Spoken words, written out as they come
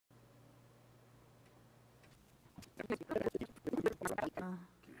You're on.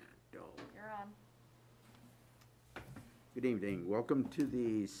 Good evening. Welcome to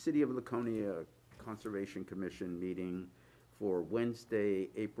the City of Laconia Conservation Commission meeting for Wednesday,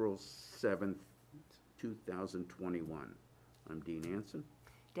 April 7th, 2021. I'm Dean Anson.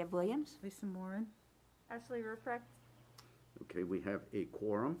 Deb Williams? Lisa Moran. Ashley Ruprecht. Okay, we have a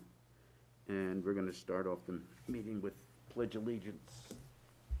quorum, and we're going to start off the meeting with Pledge Allegiance.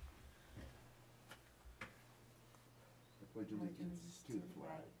 I pledge allegiance to the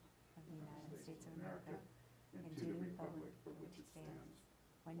flag of the United States of America and to the republic for which it stands,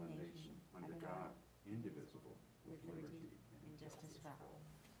 one nation, under God, indivisible, with liberty and justice for all.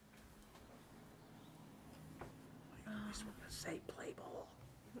 I always want to say play ball.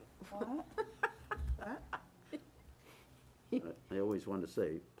 What? I always want to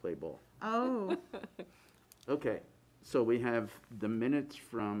say play ball. Oh, Okay, so we have the minutes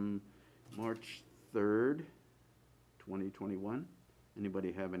from March 3rd, 2021.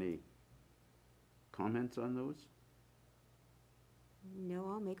 Anybody have any comments on those? No,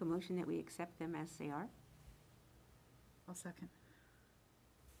 I'll make a motion that we accept them as they are. I'll second.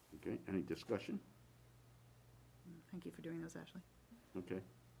 Okay, any discussion? Thank you for doing those, Ashley. Okay.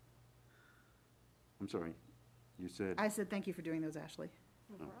 I'm sorry, you said, I said thank you for doing those, Ashley.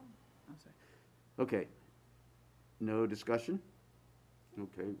 No problem. I'm sorry. okay. No discussion?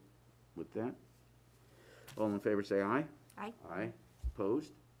 Okay, with that. All in favor say aye. Aye. Aye.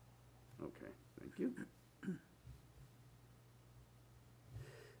 Opposed? Okay, thank you.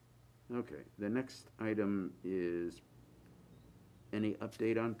 Okay, the next item is any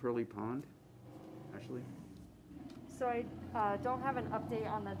update on Pearly Pond? Ashley? So I don't have an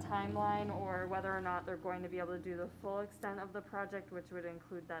update on the timeline or whether or not they're going to be able to do the full extent of the project, which would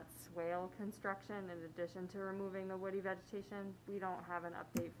include that swale construction in addition to removing the woody vegetation. We don't have an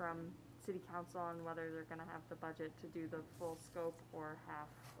update from City Council on whether they're gonna have the budget to do the full scope or half,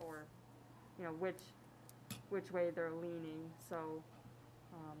 or, you know, which way they're leaning. So,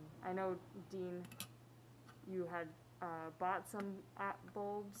 I know, Dean, you had bought some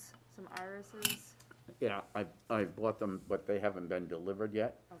bulbs, some irises. Yeah, I've bought them, but they haven't been delivered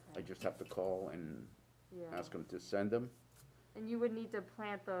yet. I Okay. just have to call and Yeah. ask them to send them. And you would need to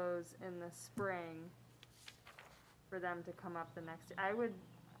plant those in the spring for them to come up the next. I would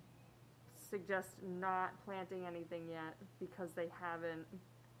suggest not planting anything yet because they haven't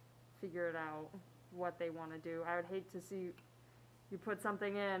figured out what they want to do. I would hate to see you put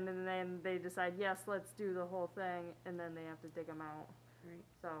something in and then they decide, yes, let's do the whole thing, and then they have to dig them out. Right.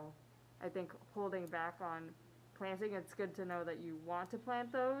 So I think holding back on planting, it's good to know that you want to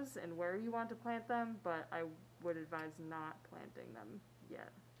plant those and where you want to plant them, but I would advise not planting them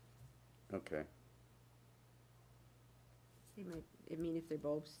yet. Okay, They might, I mean, if they're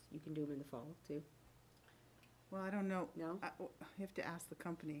bulbs, you can do them in the fall, too. Well, I don't know. No? You have to ask the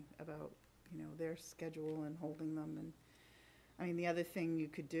company about, their schedule and holding them. And, I mean, the other thing you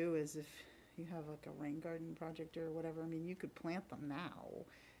could do is if you have like a rain garden project or whatever, I mean, you could plant them now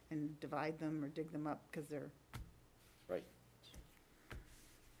and divide them or dig them up because they're, right.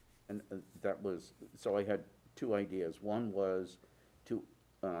 And that was, so I had two ideas. One was to,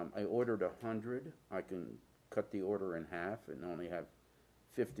 I ordered 100. I can cut the order in half and only have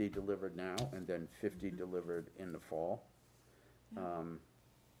 50 delivered now and then 50 delivered in the fall.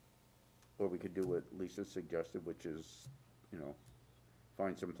 Or we could do what Lisa suggested, which is,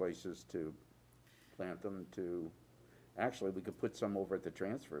 find some places to plant them to, actually, we could put some over at the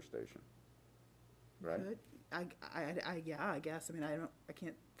transfer station, right? good. Yeah, I guess. I mean, I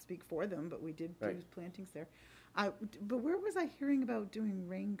can't speak for them, but we did do Right. plantings there. But where was I hearing about doing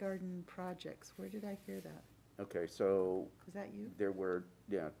rain garden projects? Where did I hear that? Okay, so Was that you? there were,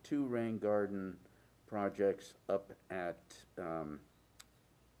 two rain garden projects up at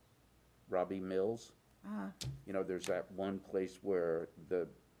Robbie Mills. Ah, There's that one place where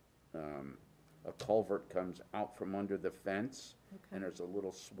a culvert comes out from under the fence, and okay. there's a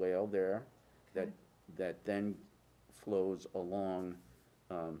little swale there that, Okay. that then flows along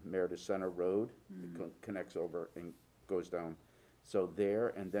Meredith Center Road. It connects over and goes down. So there,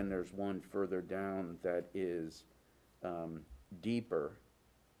 and then there's one further down that is deeper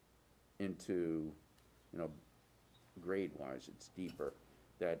into, grade-wise, it's deeper,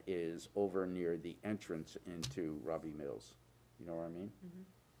 that is over near the entrance into Robbie Mills. You know what I mean?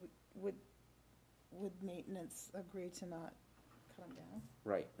 Would maintenance agree to not cut them down?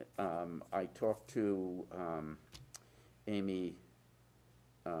 Right. I talked to Amy,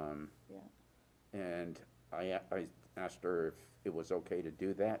 Yeah. and I asked her if it was okay to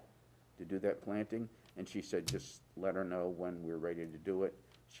do that planting, and she said just let her know when we're ready to do it.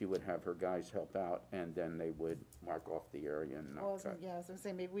 she would have her guys help out, and then they would mark off the area and Well, I not was cut. gonna- yeah, I was gonna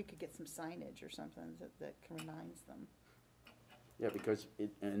say, maybe we could get some signage or something that reminds them. Yeah, because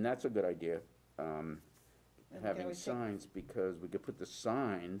and that's a good idea, And we can having always take signs, because we could put the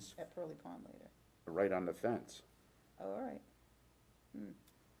signs At Pearly Pond later. right on the fence. Oh, all right,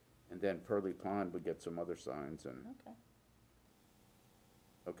 And then Pearly Pond would get some other signs and, okay.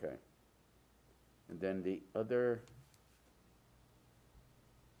 okay. And then the other,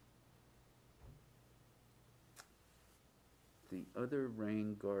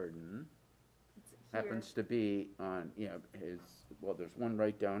 rain garden It's happens to be on, well, there's one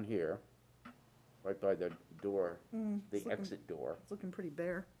right down here, right by the door, the It's looking- exit door, It's looking pretty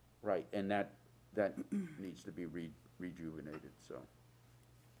bare. right, and that needs to be rejuvenated, so.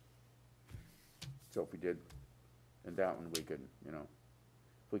 So if we did, and that one, we could,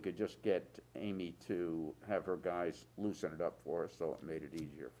 if we could just get Amy to have her guys loosen it up for us, so it made it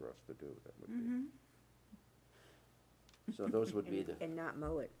easier for us to do, that would be. So those would be the, And not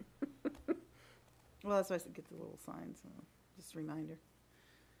mow it. Well, that's why I said get the little signs, just a reminder.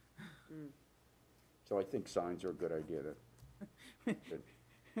 so I think signs are a good idea to,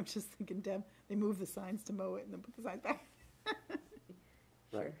 I'm just thinking, Deb, they move the signs to mow it and then put the signs back.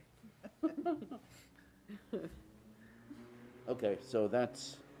 right. Okay, so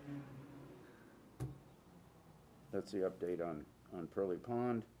that's the update on Pearly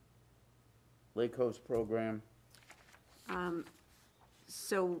Pond. Lake Coast program,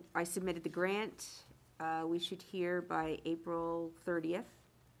 So I submitted the grant. We should hear by April 30th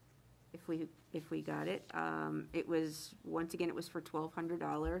if we got it. It was, once again, it was for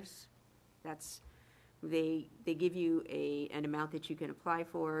 $1,200. That's, they give you an amount that you can apply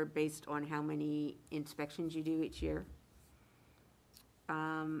for based on how many inspections you do each year.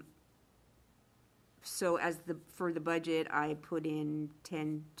 So for the budget, I put in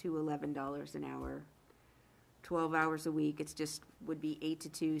 $10 to $11 an hour, 12 hours a week. It's just, would be 8 to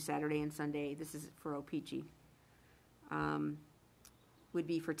 2, Saturday and Sunday. This is for Opeachy. Would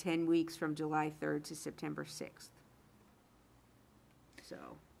be for 10 weeks from July 3rd to September 6th. So,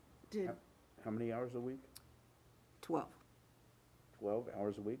 Did, how many hours a week? 12, 12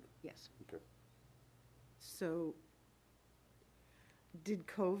 hours a week? yes. Okay. so, did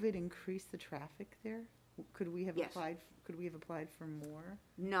COVID increase the traffic there? Could we have Yes. applied for more?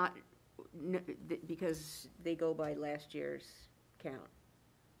 Not, because they go by last year's count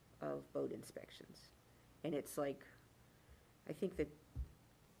of boat inspections. And it's like, I think the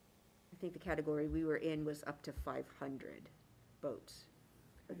category we were in was up to 500 boats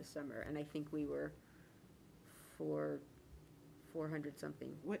for the summer, and I think we were 400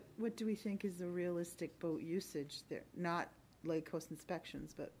 something. What do we think is the realistic boat usage there? Not Lake Coast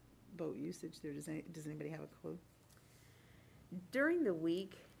inspections, but boat usage there. Does anybody have a clue? During the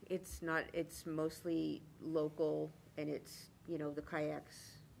week, it's mostly local, and it's, the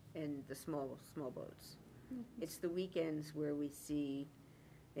kayaks and the small boats. It's the weekends where we see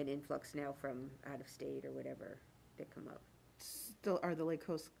an influx now from out of state or whatever that come up. Still, are the Lake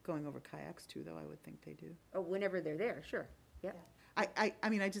Coast going over kayaks too, though? I would think they do. Oh, whenever they're there, sure, yeah. I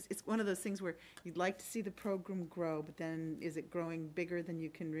mean, it's one of those things where you'd like to see the program grow, but then is it growing bigger than you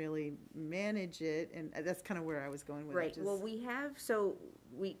can really manage it? And that's kind of where I was going with it. Right, well, we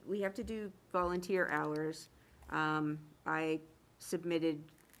have to do volunteer hours. I submitted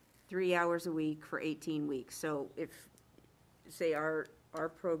 3 hours a week for 18 weeks. So if, say, our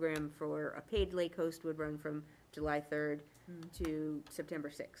program for a paid Lake Coast would run from July 3rd to September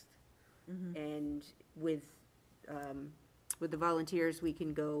 6th. And with the volunteers, we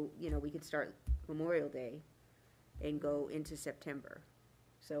can go, we could start Memorial Day and go into September.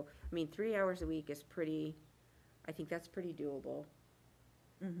 So, 3 hours a week is I think that's pretty doable.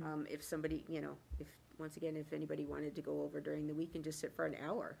 If somebody, if anybody wanted to go over during the week and just sit for an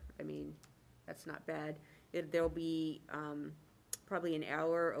hour, that's not bad. There'll be probably an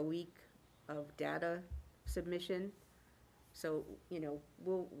hour a week of data submission. So,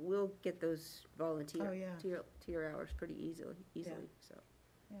 we'll get those volunteer Oh, yeah. to your hours pretty easily, so.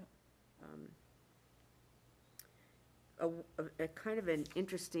 Yeah. A kind of an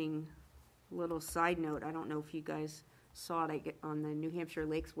interesting little side note, I don't know if you guys saw it, on the New Hampshire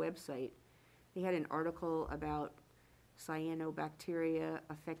Lakes website, they had an article about cyanobacteria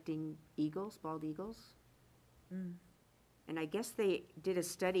affecting eagles, bald eagles. And I guess they did a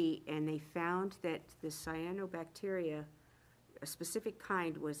study and they found that the cyanobacteria, a specific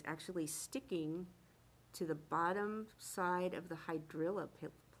kind, was actually sticking to the bottom side of the hydrilla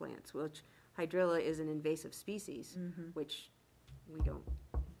plants, which hydrilla is an invasive species, which we don't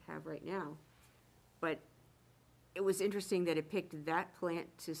have right now. But it was interesting that it picked that plant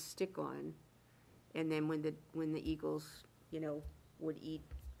to stick on, and then when the eagles, would eat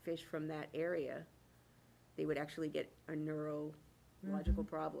fish from that area, they would actually get a neurological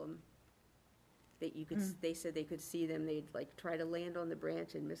problem. That you could, they said they could see them, they'd like try to land on the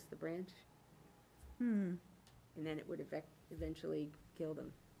branch and miss the branch, Hmm, and then it would eventually kill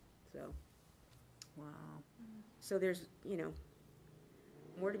them, so. wow. So there's,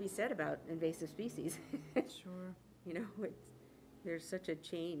 more to be said about invasive species. Sure. There's such a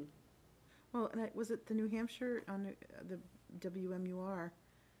chain. Well, and was it the New Hampshire, on the WMUR?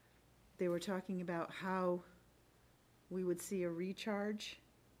 They were talking about how we would see a recharge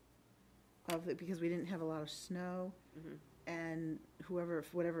of it because we didn't have a lot of snow. Mhm. And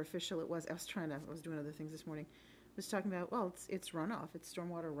whatever official it was, I was doing other things this morning, was talking about, well, it's runoff, it's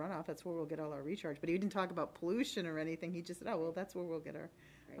stormwater runoff, that's where we'll get all our recharge. But he didn't talk about pollution or anything, he just said, oh, well, that's where we'll get our,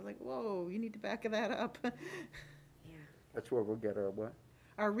 I was like, whoa, you need to back that up. Yeah. That's where we'll get our what?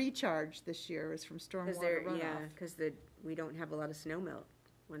 Our recharge this year is from stormwater runoff. Because we don't have a lot of snow melt,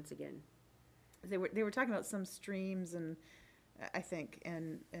 once again. They were talking about some streams and, I think,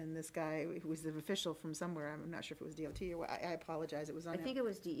 and this guy who was the official from somewhere, I'm not sure if it was DOT or what, I apologize, it was on I think it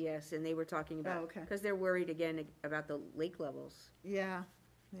was DES, and they were talking about, Oh, okay. because they're worried again about the lake levels Yeah,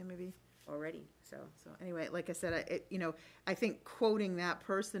 maybe. already, so. So anyway, like I said, I think quoting that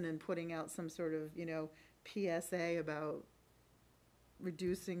person and putting out some sort of, PSA about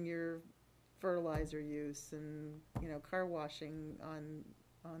reducing your fertilizer use and, car washing on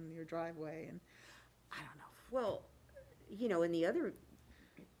your driveway, and I don't know. Well, and the other,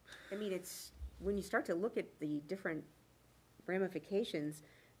 it's, when you start to look at the different ramifications,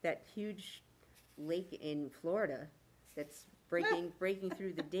 that huge lake in Florida that's breaking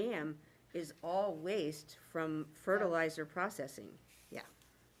through the dam is all waste from fertilizer processing. Yeah.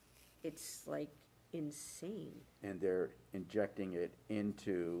 It's like insane. And they're injecting it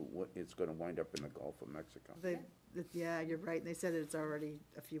into what it's gonna wind up in the Gulf of Mexico. Yeah, you're right, and they said it's already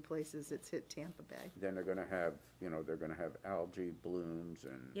a few places, it's hit Tampa Bay. Then they're gonna have, they're gonna have algae blooms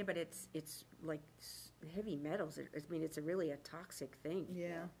and. Yeah, but it's like heavy metals. It's really a toxic thing.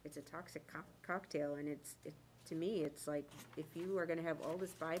 Yeah. It's a toxic cocktail, and to me, it's like, if you are gonna have all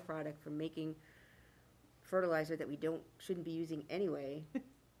this byproduct from making fertilizer that we shouldn't be using anyway,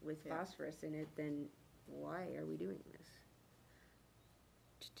 with Yeah. phosphorus in it, then why are we doing this?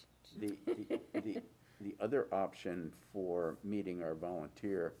 The other option for meeting our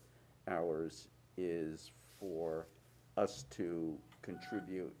volunteer hours is for us to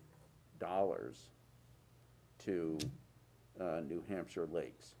contribute dollars to New Hampshire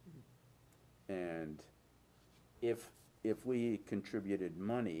Lakes. And if we contributed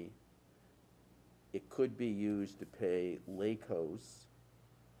money, it could be used to pay lake hosts,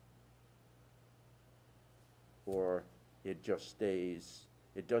 or it just stays,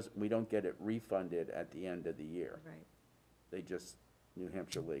 we don't get it refunded at the end of the year. Right. New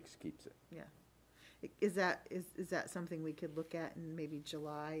Hampshire Lakes keeps it. Is that something we could look at in maybe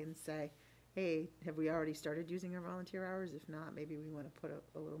July and say, hey, have we already started using our volunteer hours? If not, maybe we want to put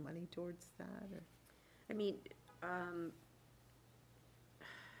a little money towards that, or?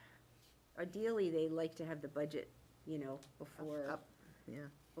 Ideally, they like to have the budget, before, Yeah.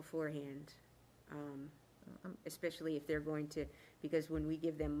 beforehand. Especially if they're going to, because when we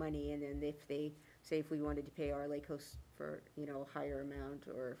give them money, and then if they, say if we wanted to pay our lake hosts for, a higher amount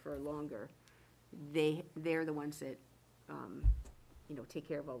or for longer, they're the ones that, take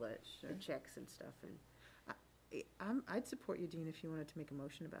care of all the checks and stuff, and. I'd support you, Dean, if you wanted to make a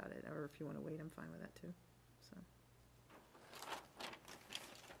motion about it, or if you want to wait, I'm fine with that too, so.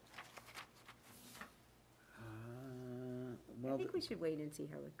 I think we should wait and see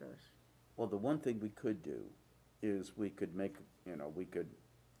how it goes. Well, the one thing we could do is we could make, we could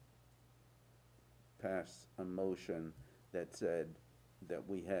pass a motion that said that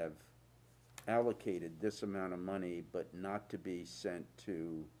we have allocated this amount of money, but not to be sent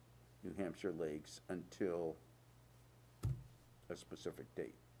to New Hampshire Lakes until a specific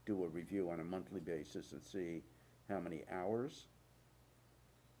date. Do a review on a monthly basis and see how many hours,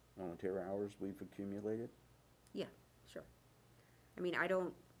 volunteer hours we've accumulated. Yeah, sure.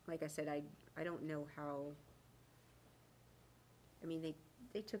 Like I said, I don't know how,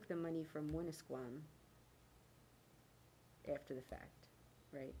 they took the money from Winnisquam after the fact,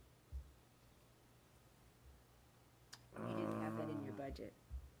 right? You didn't have that in your budget.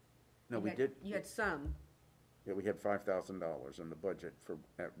 No, You we had- did. You had some, Yeah, we had $5,000 in the budget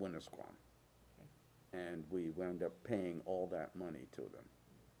at Winnisquam. And we wound up paying all that money to them.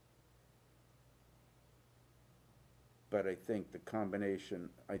 But I think the combination,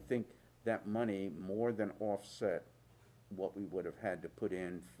 that money more than offset what we would have had to put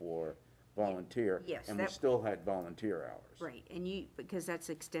in for volunteer. Yes, And we that- still had volunteer hours. Right, and because that's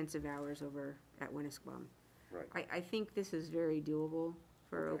extensive hours over at Winnisquam. Right. I think this is very doable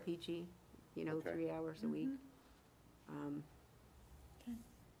for Okay. OPG, you know, Okay. 3 hours a week.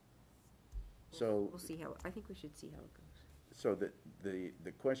 So, We'll see how, I think we should see how it goes. so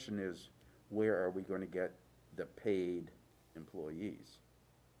the question is, where are we gonna get the paid employees?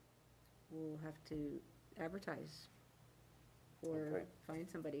 We'll have to advertise or Okay. find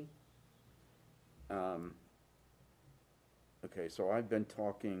somebody. Okay, so I've been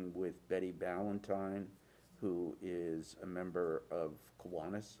talking with Betty Ballantyne, who is a member of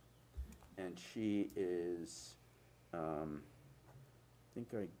Kiwanis, and she is, I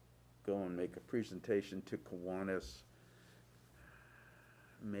think I go and make a presentation to Kiwanis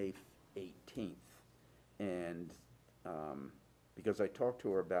May 18th. And, because I talked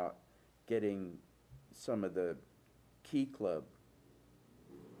to her about getting some of the Key Club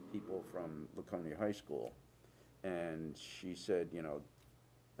people from Laconia High School. And she said, you know,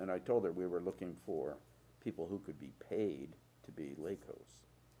 and I told her we were looking for people who could be paid to be lake hosts.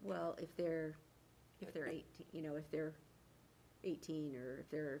 Well, if they're 18, you know, if they're 18 or if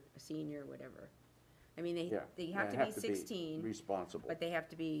they're a senior, whatever. I mean, Yeah. they have to be 16, Responsible, but they have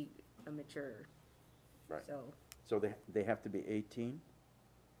to be a mature. right. So, So they have to be 18?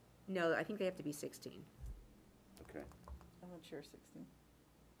 no, I think they have to be 16. Okay. A mature 16.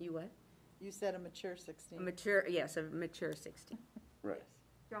 You what? You said a mature A 16. mature, yes, a mature 16. Right. Do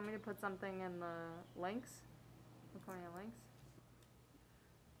you want me to put something in the links? Laconia links?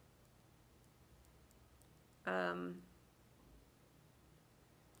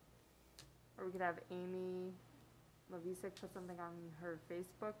 Or we could have Amy Levisik put something on her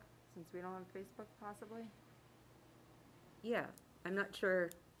Facebook, since we don't have Facebook possibly? Yeah, I'm not sure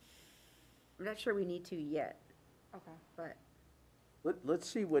we need to yet, Okay. but, Let's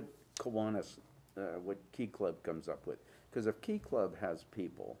see what Kiwanis, what Key Club comes up with. Because if Key Club has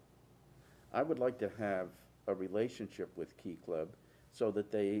people, I would like to have a relationship with Key Club so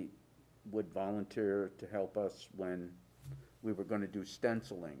that they would volunteer to help us when we were gonna do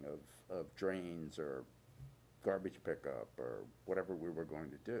stenciling of drains or garbage pickup or whatever we were going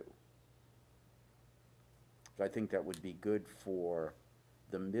to do. I think that would be good for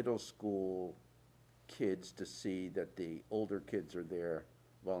the middle school kids to see that the older kids are there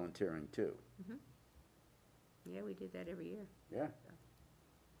volunteering too. yeah, we did that every year. Yeah?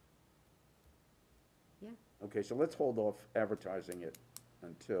 Yeah. Okay, so let's hold off advertising it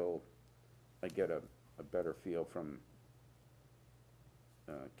until I get a better feel from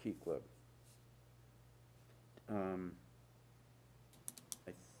Key Club.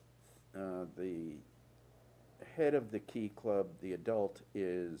 The head of the Key Club, the adult,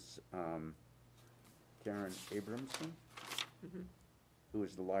 is Karen Abramson, who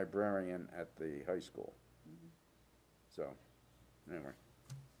is the librarian at the high school. So, anyway.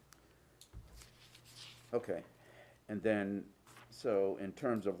 Okay, and then, so in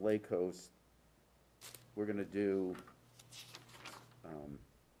terms of Lake Host, we're gonna do,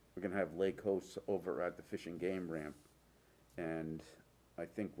 we're gonna have Lake Hosts over at the Fish and Game ramp. And I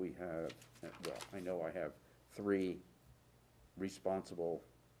think we have, well, I know I have 3 responsible,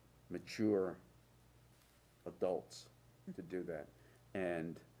 mature adults to do that.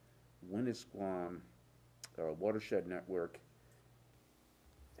 And Winnisquam Watershed Network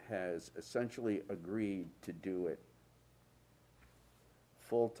has essentially agreed to do it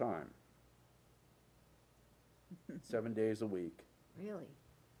full-time, 7 days a week, Really?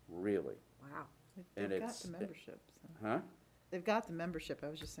 really. Wow. And They've got it's- the membership. So. Huh? They've got the membership. I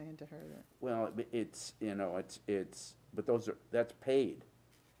was just saying to her that. Well, it's, you know, it's, but that's paid.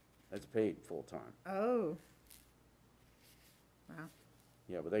 That's paid full-time. Oh. Wow.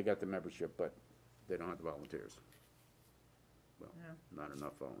 Yeah, but they got the membership, but they don't have the volunteers. Well, Yeah. not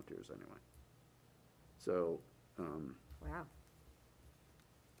enough volunteers anyway. So, Wow,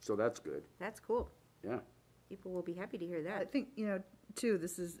 so that's good, that's cool. yeah. People will be happy to hear I that. think, too,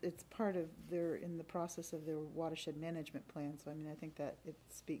 it's part of in the process of their watershed management plan. So, I mean, I think that it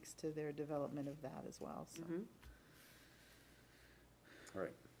speaks to their development of that as well, so. Mhm. All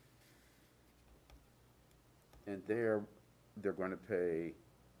right. And they're gonna pay,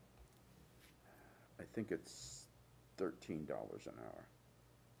 I think it's $13 an hour.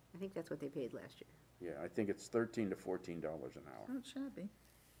 I think that's what they paid last year. Yeah, I think it's $13 to $14 an hour. Not shabby.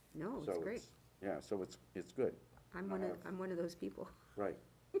 No, it's So great. Yeah, so it's good, I'm I have- I'm one of those people. right.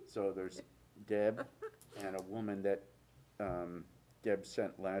 So there's Deb and a woman that Deb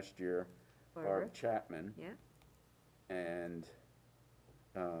sent last year, Barbara? Barb Chapman. Yeah, And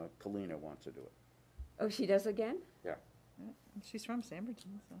Kalina wants to do it. Oh, she does again? Yeah. She's from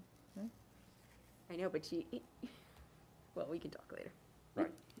Samberton, so. I know, but she, well, we can talk later.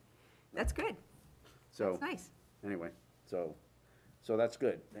 Right. That's good. So, That's nice. anyway, so that's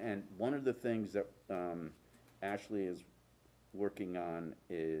good. And one of the things that Ashley is working on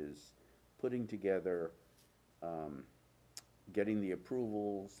is putting together, getting the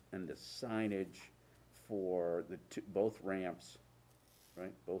approvals and the signage for both ramps,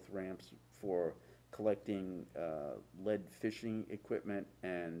 right? Both ramps for collecting lead fishing equipment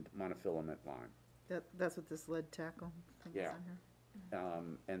and monofilament lime. That's what this lead tackle thing is Yeah. on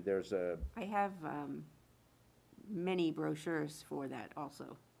here. And there's I have many brochures for that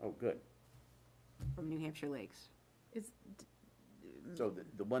also, oh, good. from New Hampshire Lakes. Is, So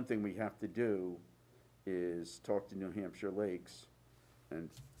the one thing we have to do is talk to New Hampshire Lakes and,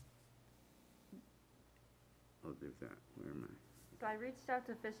 I'll do that, where am I? So I reached out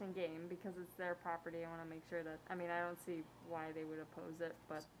to Fish and Game because it's their property. I wanna make sure that, I mean, I don't see why they would oppose it,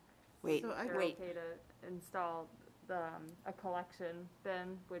 but Wait, So I- they're wait, okay to install a collection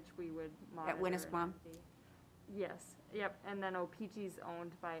bin, which we would monitor. and Winnisquam? see. Yes, yep, and then OPG's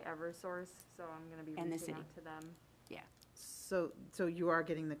owned by Eversource, so I'm gonna be And the reaching city. out to them. so you are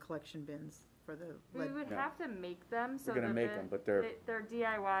getting the collection bins for the We lead? would Yeah. have to make them, so We're gonna that make them, but they're, they're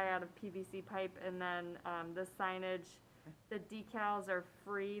DIY out of PVC pipe, and then, the signage, the decals are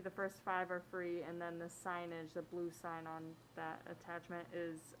free, the first 5 are free, and then the signage, the blue sign on that attachment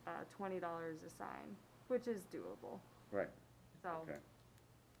is, $20 a sign, which is doable, right, so. okay.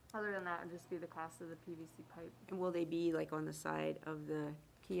 Other than that, it'd just be the cost of the PVC pipe. and will they be like on the side of the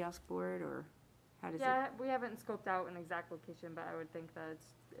kiosk board, or how does it? Yeah, we haven't scoped out an exact location, but I would think that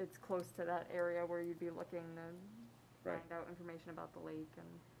it's close to that area where you'd be looking to Right. find out information about the lake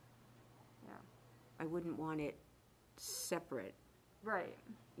and, yeah. I wouldn't want it separate, Right,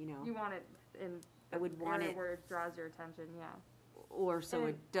 you know, you want it in I would the want area it, where it draws your attention, yeah, or so and-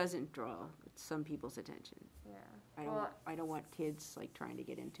 it doesn't draw some people's attention. yeah. I don't want kids like trying to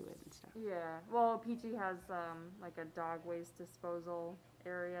get into it and stuff. Yeah, well, PG has, like a dog waste disposal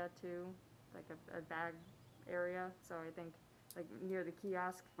area too, like a bag area, so I think, like, near the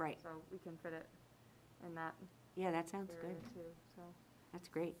kiosk. Right. So we can fit it in that Yeah, that sounds area good. too, so. That's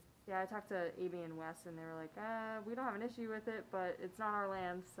great. Yeah, I talked to Amy and Wes, and they were like, we don't have an issue with it, but it's not our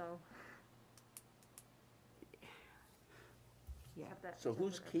land, so. Yeah. have to So check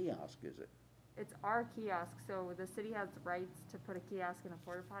whose with her. kiosk is it? It's our kiosk, so the city has rights to put a kiosk and a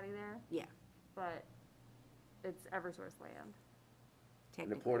porta potty there. Yeah. But it's Eversource land. And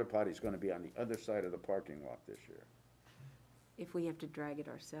the Technically, porta potty's gonna be on the other side of the parking lot this year. if we have to drag it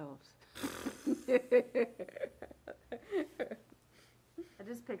ourselves. I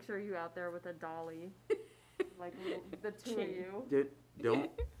just picture you out there with a dolly, like the two of you.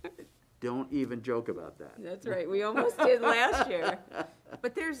 Don't even joke about that. That's right, we almost did last year.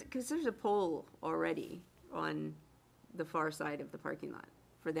 But because there's a pole already on the far side of the parking lot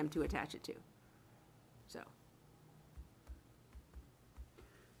for them to attach it to. So,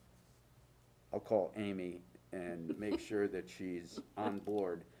 I'll call Amy and make sure that she's on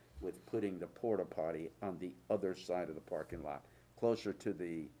board with putting the porta potty on the other side of the parking lot, closer to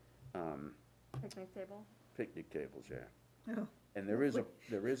the Picnic table. picnic tables, yeah. Oh. And there is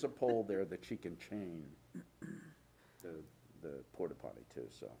a pole there that she can chain the porta potty to,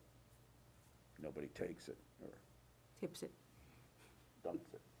 so nobody takes it or tips it. dumps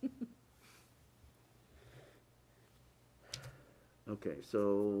it. Okay,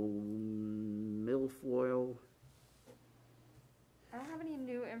 so milfoil, I don't have any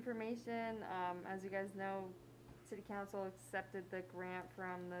new information. As you guys know, city council accepted the grant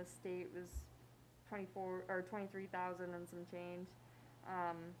from the state, was 23,000 and some change.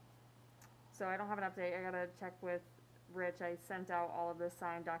 So I don't have an update. I gotta check with Rich. I sent out all of the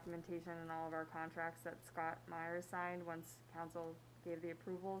signed documentation and all of our contracts that Scott Myers signed once council gave the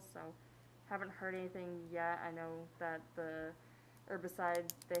approval, so haven't heard anything yet. I know that the herbicide,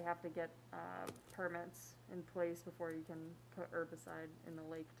 they have to get, permits in place before you can put herbicide in the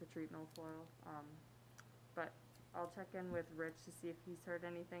lake to treat milfoil. But I'll check in with Rich to see if he's heard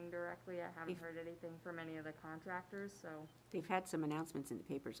anything directly. I haven't heard anything from any of the contractors, so, They've had some announcements in the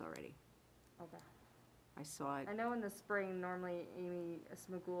papers already. okay. I saw it. I know in the spring, normally Amy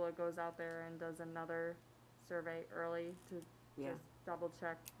Smagula goes out there and does another survey early to Yeah. just double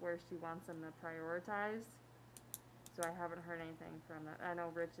check where she wants them to prioritize. So I haven't heard anything from that. I know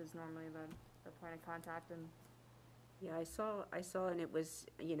Rich is normally the point of contact, and Yeah, I saw, and it was,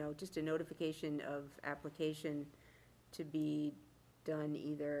 just a notification of application to be done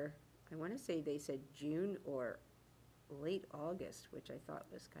either, I wanna say they said June or late August, which I thought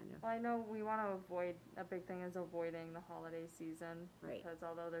was kind of, Well, I know we want to avoid, a big thing is avoiding the holiday season. Right. Because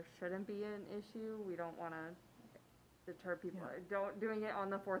although there shouldn't be an issue, we don't want to deter people. Yeah. Doing it on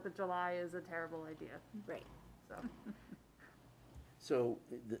the 4th of July is a terrible idea, right. so. So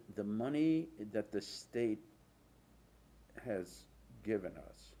the money that the state has given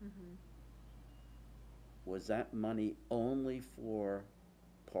us, was that money only for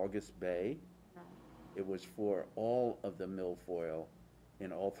Paugus Bay? No, It was for all of the milfoil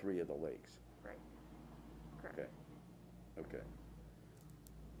in all 3 of the lakes? right, correct. Okay, okay.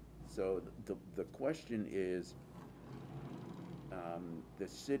 So the question is, the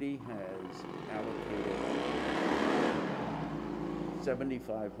city has allocated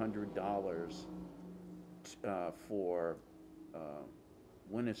 $7,500 for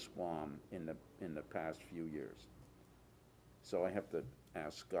Winnisquam in the past few years. So I have to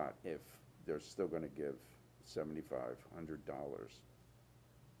ask Scott if they're still gonna give $7,500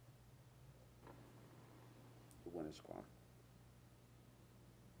 to Winnisquam.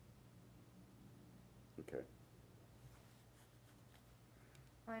 Okay.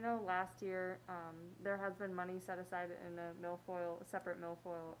 I know last year, there has been money set aside in a separate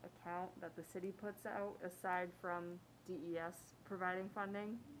milfoil account that the city puts out aside from DES providing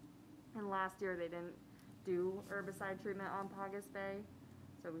funding. And last year, they didn't do herbicide treatment on Paugus Bay,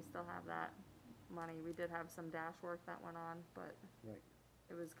 so we still have that money. We did have some dash work that went on, but Right.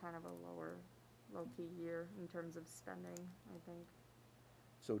 it was kind of a low-key year in terms of spending, I think.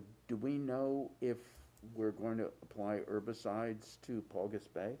 So do we know if we're going to apply herbicides to Paugus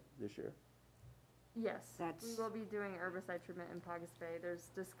Bay this year? Yes, we That's- will be doing herbicide treatment in Paugus Bay. There's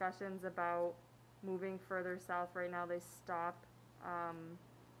discussions about moving further south. Right now, they stop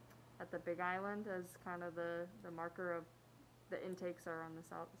at the Big Island as kind of the marker of the intakes are on the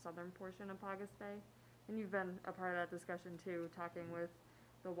southern portion of Paugus Bay. And you've been a part of that discussion too, talking with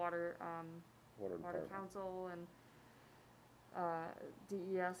the Water Department. Council and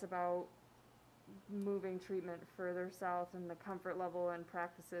DES about moving treatment further south and the comfort level and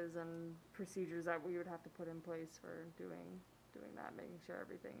practices and procedures that we would have to put in place for doing that, making sure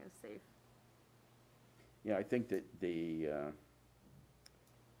everything is safe. Yeah, I think that the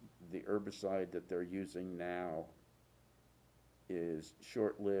herbicide that they're using now is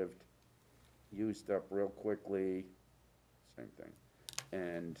short-lived, used up real quickly, same thing,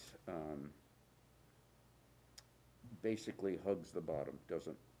 and basically hugs the bottom,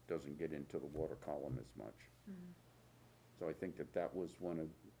 doesn't get into the water column as much. So I think that was one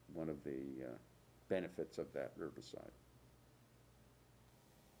of the benefits of that herbicide.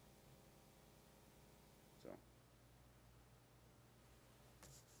 So.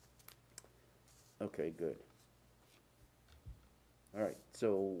 Okay, good. All right,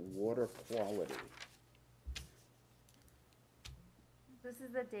 so water quality. This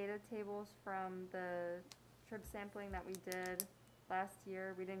is the data tables from the trip sampling that we did last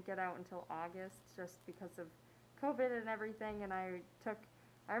year. We didn't get out until August just because of COVID and everything, and I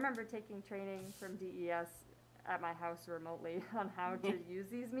remember taking training from DES at my house remotely on how to use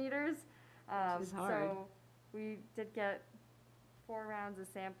these meters. Which is hard. So we did get 4 rounds of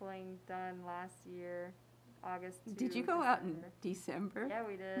sampling done last year, August to Did you go out in December. December? Yeah,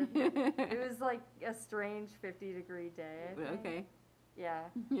 we did. It was like a strange 50-degree day, I think. Okay. Yeah.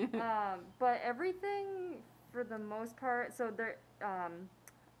 But everything for the most part, so there,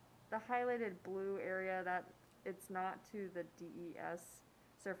 the highlighted blue area that it's not to the DES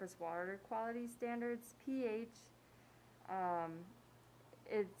surface water quality standards, pH,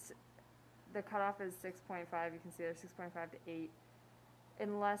 it's, the cutoff is 6.5, you can see there's 6.5 to 8,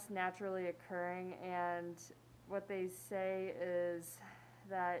 unless naturally occurring, and what they say is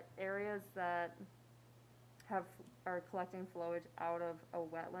that areas that are collecting flowage out of a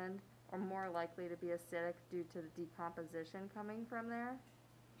wetland are more likely to be acidic due to the decomposition coming from there.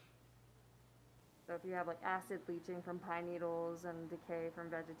 So if you have like acid leaching from pine needles and decay from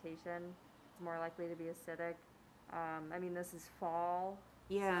vegetation, it's more likely to be acidic. I mean, this is fall.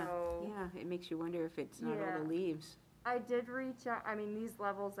 Yeah, So- yeah, it makes you wonder if it's not all Yeah. the leaves. I did reach out, I mean, these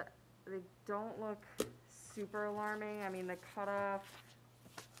levels, they don't look super alarming. I mean, the cutoff,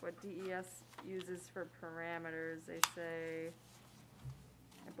 what DES uses for parameters, they say,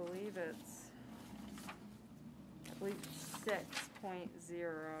 I believe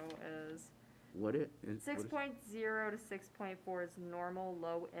 6.0 is. What it? 6.0 to 6.4 is normal,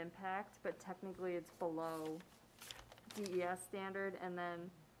 low impact, but technically it's below DES standard, and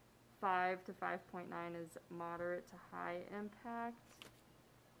then 5 to 5.9 is moderate to high impact.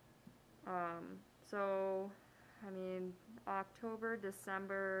 So, I mean, October,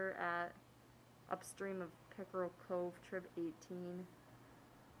 December at upstream of Pickerel Cove, Trib 18.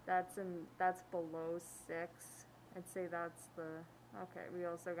 That's below 6. I'd say that's okay, we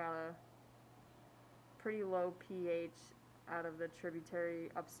also got a pretty low pH out of the tributary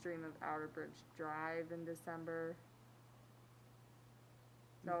upstream of Outerbridge Drive in December.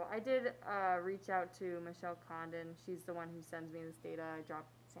 So I did reach out to Michelle Condon. She's the one who sends me this data. I drop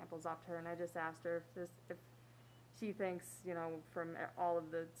samples off to her, and I just asked her if she thinks, you know, from all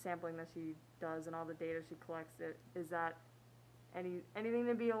of the sampling that she does and all the data she collects, is that anything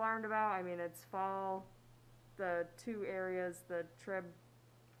to be alarmed about? I mean, it's fall. The two areas, the Trib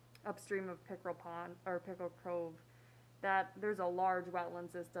upstream of Pickerel Pond or Pickerel Cove, that there's a large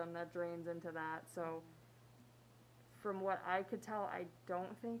wetland system that drains into that. So from what I could tell, I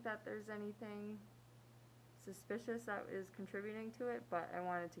don't think that there's anything suspicious that is contributing to it, but I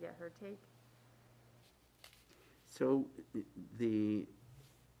wanted to get her take. So the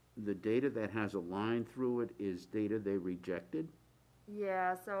data that has a line through it is data they rejected?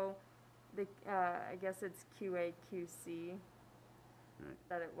 Yeah, so I guess it's QA/QC, Right.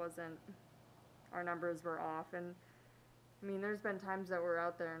 that it wasn't, our numbers were off. And I mean, there's been times that we're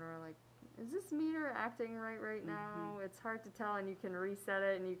out there and we're like, is this meter acting right now? It's hard to tell, and you can reset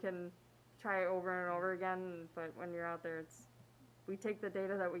it and you can try it over and over again, but when you're out there, we take the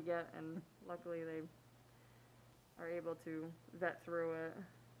data that we get, and luckily they are able to vet through it.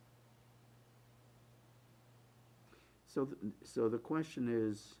 So the question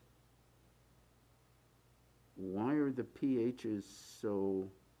is, why are the pHs so,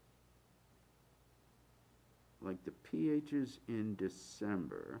 like the pHs in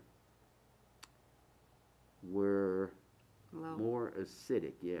December were Low. more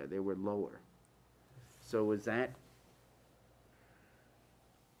acidic, yeah, they were lower. So is that,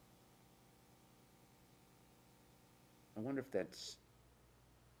 I wonder if that's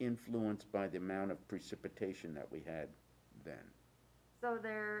influenced by the amount of precipitation that we had then. So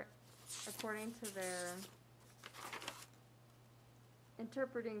they're, according to their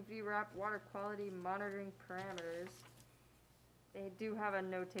interpreting VRAP water quality monitoring parameters, they do have a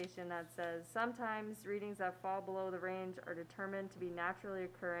notation that says, sometimes readings that fall below the range are determined to be naturally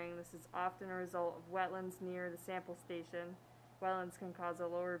occurring. This is often a result of wetlands near the sample station. Wetlands can cause a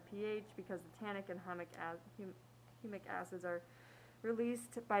lower pH because the tannic and humic acids are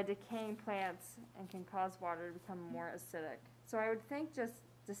released by decaying plants and can cause water to become more acidic. So I would think just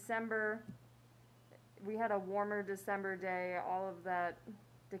December, we had a warmer December day, all of that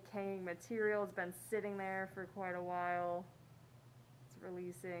decaying material has been sitting there for quite a while. It's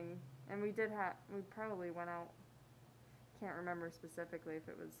releasing, and we probably went out, can't remember specifically if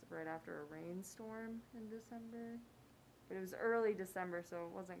it was right after a rainstorm in December, but it was early December, so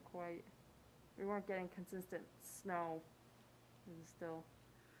it wasn't quite, we weren't getting consistent snow. It was still.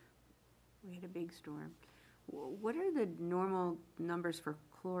 We had a big storm. What are the normal numbers for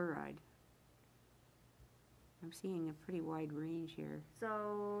chloride? I'm seeing a pretty wide range here.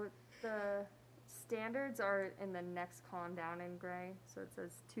 So the standards are in the next column down in gray. So it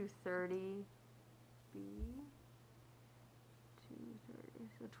says 230 B, 230,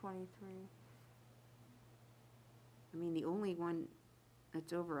 so 23. I mean, the only one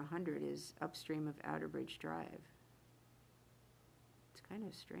that's over 100 is upstream of Outerbridge Drive. It's kind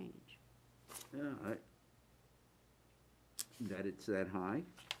of strange. Yeah, that it's that high,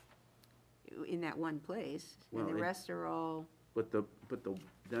 In that one place, and Well, the it- rest are all, but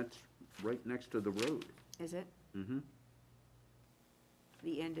that's right next to the road. is it? Mm-hmm.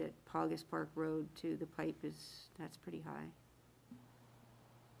 The end at Paugus Park Road to the pipe that's pretty high.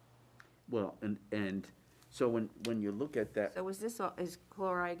 Well, and so when you look at that, So is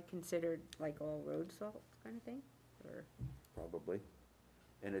chloride considered like all road salt kind of thing? Or, probably,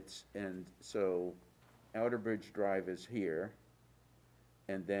 and so Outerbridge Drive is here,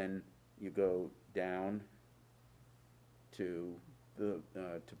 and then you go down to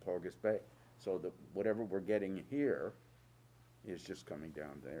to Paugus Bay. So whatever we're getting here is just coming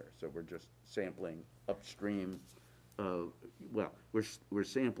down there. So we're just sampling upstream of, well, we're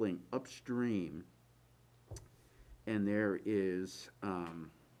sampling upstream, and there is,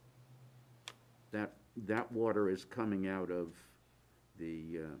 that water is coming out of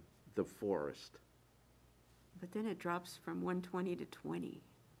the forest, but then it drops from 120 to 20.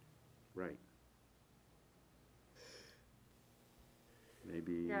 right?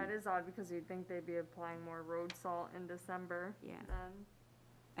 Maybe. Yeah, it is odd because you'd think they'd be applying more road salt in December Yeah. than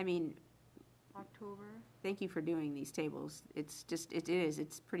I mean, October. thank you for doing these tables. It's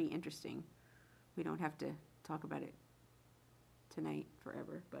it's pretty interesting. We don't have to talk about it tonight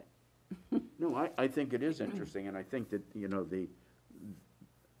forever, but No, I think it is interesting, and I think that, you know,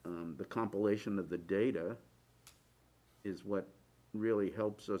 the compilation of the data is what really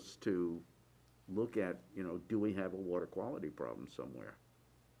helps us to look at, do we have a water quality problem somewhere?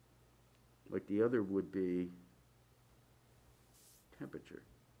 Like the other would be temperature.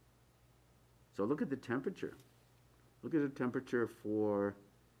 So look at the temperature. Look at the temperature for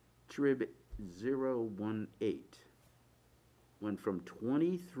TRIB 018. Went from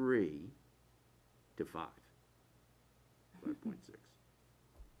 23 to 5.6.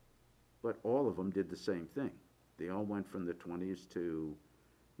 But all of them did the same thing. They all went from the 20s to,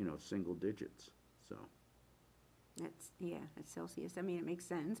 single digits, so. That's Celsius. I mean, it makes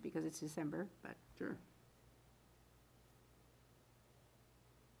sense because it's December, but Sure.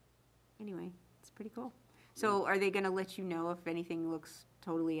 anyway, it's pretty cool. So are they gonna let you know if anything looks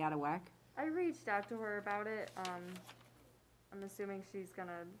totally out of whack? I reached out to her about it. I'm assuming she's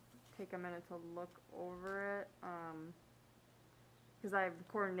gonna take a minute to look over it. Because I'm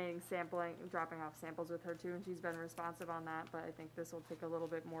coordinating sampling, dropping off samples with her too, and she's been responsive on that. But I think this will take a little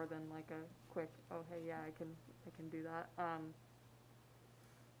bit more than like a quick, oh hey, yeah, I can do that.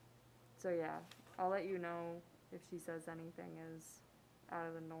 So yeah, I'll let you know if she says anything is out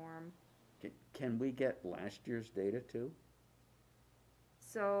of the norm. Can we get last year's data too?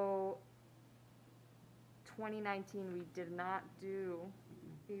 So 2019, we did not do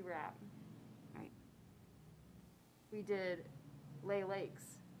VRAP. Right. We did Lay Lakes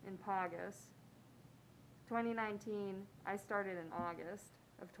in Paugus. 2019, I started in August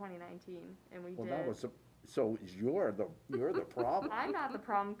of 2019, and we Well, did. that was, so you're the problem. I'm not the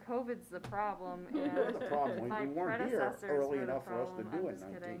problem. COVID's the problem, and You're the problem. my We weren't here predecessors early were the enough for us to problem. do I'm it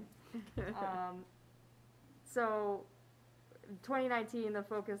just 19. kidding. So 2019, the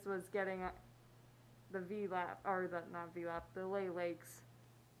focus was getting the VLAP, or not VLAP, the Lay Lakes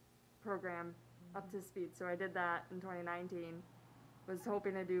program up to speed. So I did that in 2019. Was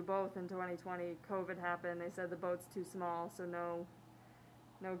hoping to do both in 2020. COVID happened. They said the boat's too small, so no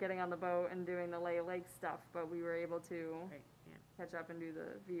getting on the boat and doing the Lay Lake stuff. But we were able to Right, yeah. catch up and do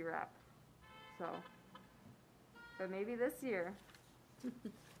the VRAP. So, but maybe this year.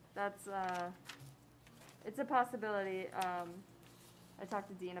 That's it's a possibility. I talked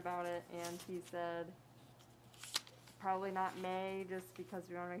to Dean about it, and he said probably not May, just because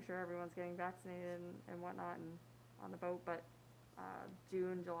we want to make sure everyone's getting vaccinated and whatnot, and on the boat. But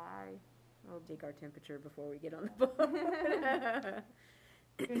June, July, We'll take our temperature before we get on the boat.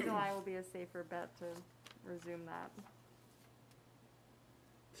 June, July will be a safer bet to resume that.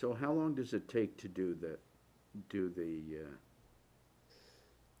 So how long does it take to do the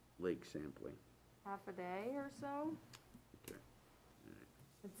lake sampling? Half a day or so. Okay.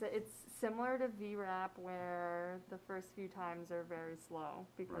 It's similar to VRAP, where the first few times are very slow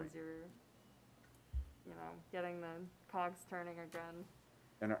because Right. you're, getting the cogs turning again.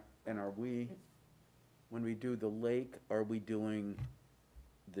 And are we, when we do the lake, are we doing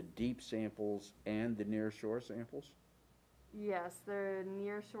the deep samples and the near shore samples? Yes, the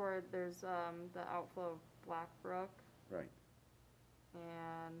near shore, there's the outflow of Blackbrook, Right.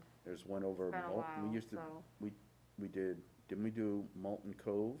 and There's one over it's been a Molten. while, We used to, so, didn't we do Molten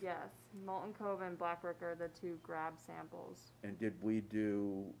Cove? yes, Molten Cove and Blackbrook are the two grab samples. And did we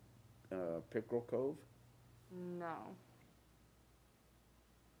do Pickerel Cove? No.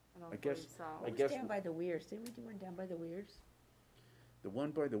 I don't I guess- believe so. I What was guess- down by the weirs? Didn't we do one down by the weirs? The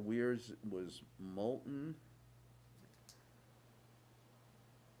one by the Weirs was Molten.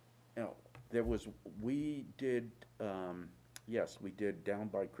 No, we did, yes, we did down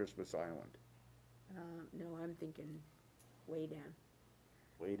by Christmas Island. No, I'm thinking way down.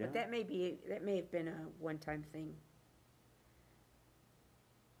 Way down? But that may have been a one-time thing.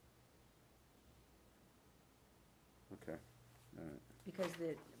 Okay, all right. Because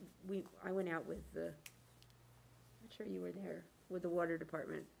I went out with I'm not sure you were there, with the water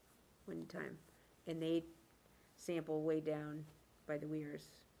department one time, and they sample way down by the weirs,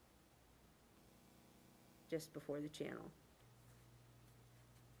 just before the channel.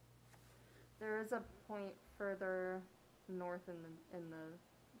 There is a point further north in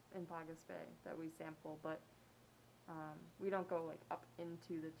Paugus Bay that we sample, but we don't go like up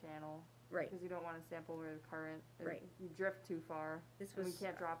into the channel. Right. Because you don't want to sample where the current is. Right. You drift too far. This And we was,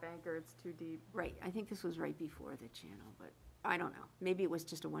 can't drop anchor, it's too deep. right, I think this was right before the channel, but I don't know. Maybe it was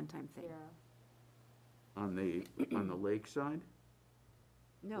just a one-time thing. Yeah. On the lake side?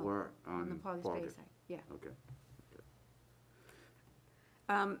 No, Or on the Paugus Bay Paugus? side, yeah. Okay.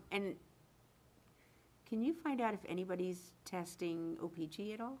 And can you find out if anybody's testing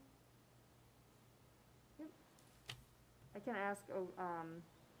OPG at all? I can ask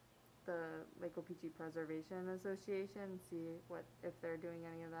the Lake Opeechee Preservation Association, see if they're doing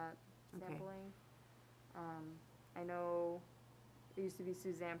any of that Okay. sampling. I know it used to be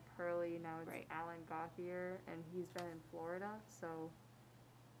Suzanne Purley, now it's Right. Alan Gothier, and he's been in Florida, so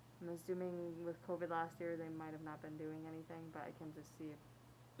I'm assuming with COVID last year, they might have not been doing anything, but I can just see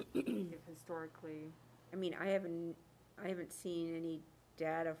if historically, I mean, I haven't seen any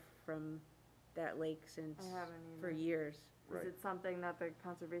data from that lake since, I haven't for either. years. Right. Is it something that the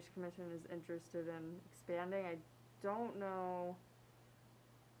Conservation Commission is interested in expanding? I don't know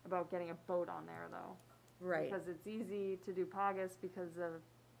about getting a boat on there, though. Right, Because it's easy to do Pagus because the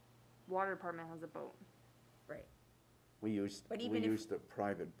water department has a boat. right. We used, But we even if- used a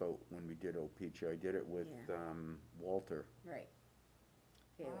private boat when we did Opeechee. I did it with, Walter. Right.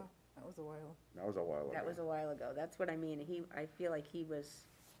 Okay, Wow, that was a while. That was a while ago. that was a while ago, that's what I mean, I feel like he was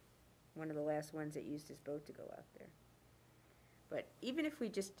one of the last ones that used his boat to go out there. But even if we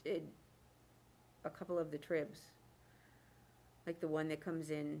just did a couple of the tribs, like the one that comes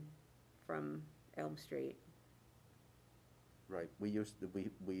in from Elm Street, Right, we used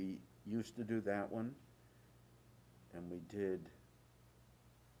to do that one, and we did.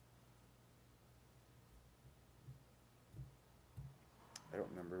 I don't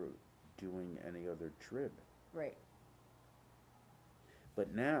remember doing any other trip, right,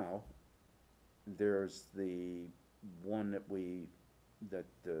 but now, there's the one that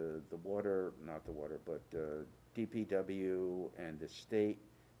the water, not the water, but, DPW and the state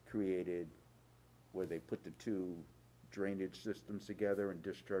created, where they put the two drainage systems together and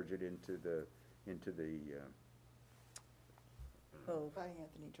discharge it into the, Cove. By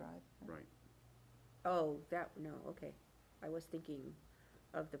Anthony Drive. right. Oh, no, okay. I was thinking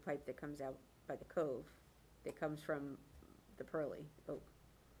of the pipe that comes out by the cove, that comes from the Pearly Oak,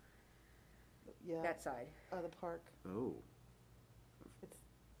 Yeah, that side. the park. Oh. It's-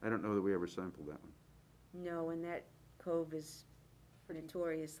 I don't know that we ever sampled that one. No, and that cove is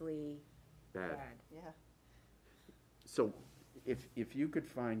notoriously Bad. bad. Yeah, So if you could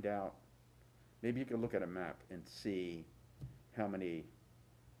find out, maybe you could look at a map and see how many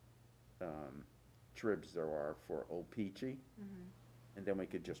tribs there are for Opeechee, and then we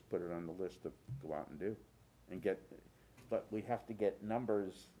could just put it on the list to go out and do, and get, but we have to get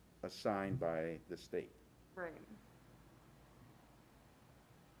numbers assigned by the state. Right.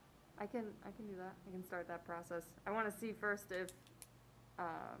 I can do that. I can start that process. I wanna see first if,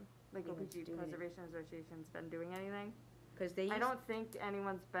 Lake Anyone's Opeechee doing it. Preservation Association's been doing anything. Because they I used, don't think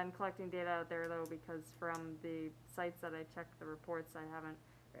anyone's been collecting data out there though, because from the sites that I checked, the reports, I haven't.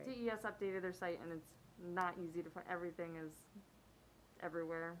 Right. DES updated their site and it's not easy to find, everything is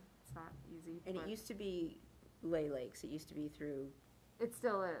everywhere, it's not easy, and it but used to be Lay Lakes, it used to be through, it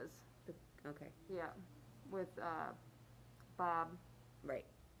still is, okay, yeah, with, Bob, right.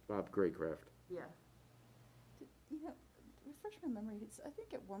 Bob Graycraft. yeah. you know, refresh my memory, I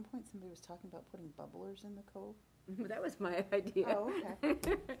think at one point somebody was talking about putting bubblers in the cove. That was my idea. Oh,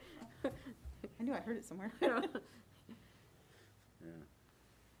 okay. I knew I heard it somewhere. Yeah.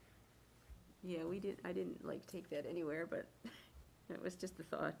 Yeah, I didn't like take that anywhere, but it was just a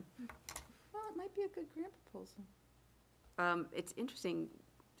thought. Well, it might be a good grant proposal It's interesting,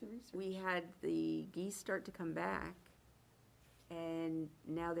 to research. we had the geese start to come back, and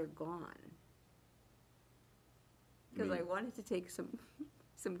now they're gone. Because I Mean- wanted to take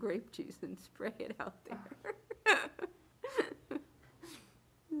some grape juice and spray it out there.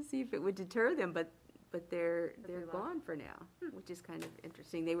 To see if it would deter them, but they're But they left. gone for now, which is kind of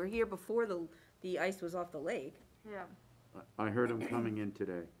interesting. They were here before the ice was off the lake. Yeah, I heard them coming in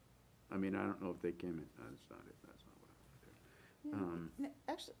today. I mean, I don't know if they came in, that's not it, that's not what I was Yeah.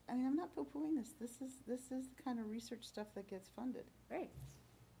 Actually, I mean, I'm not poo-pooing this. This is the kind of research stuff that gets funded. Right,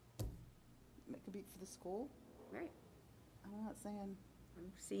 It could be for the school. right. I'm not saying,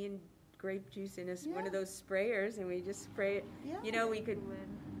 I'm seeing grape juice in one Yeah. of those sprayers, and we just spray it. yeah. You know, we could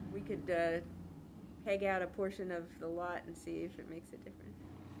lid, peg out a portion of the lot and see if it makes a difference.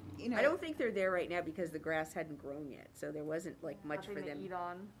 You know, I don't think they're there right now because the grass hadn't grown yet, so there wasn't like much for nothing them to eat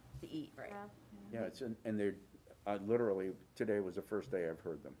on, to eat, right? yeah. Yeah, and they're, literally, today was the first day I've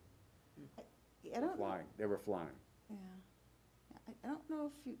heard them I don't, flying. They were flying. yeah. I don't know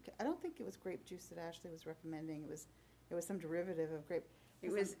if you, I don't think it was grape juice that Ashley was recommending. It was some derivative of grape.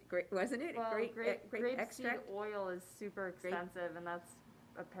 It was great, wasn't it? Well, Grape grape seed extract? oil is super Grape- expensive, and that's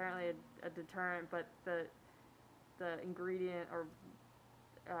apparently a deterrent, but the ingredient, or,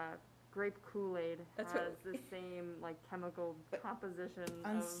 grape Kool-Aid That's has what- the same, like, chemical But composition of,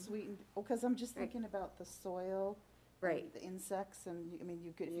 Unsweetened, because I'm just Right. thinking about the soil. Right. And the insects, and, I mean,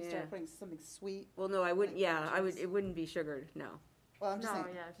 you could, if you Yeah. start putting something sweet. Well, no, I wouldn't, Like yeah, juice. it wouldn't be sugared, no. Well, I'm just No,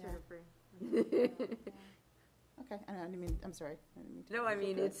 saying. yeah, sugar-free. Okay, I didn't mean, I'm sorry. I didn't mean to. No, I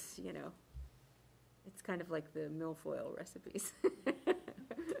mean, Okay. it's, it's kind of like the milfoil recipes.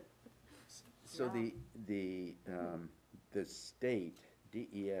 So the state,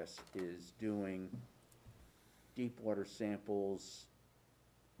 DES, is doing deep water samples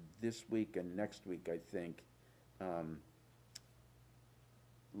this week and next week, I think,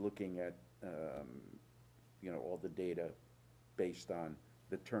 looking at, all the data based on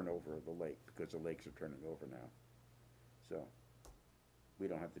the turnover of the lake, because the lakes are turning over now. So, we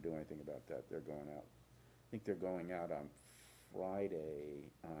don't have to do anything about that, they're going out. I think they're going out on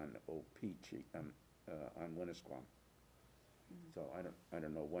Friday on Opeechee, on Winnisquam. So I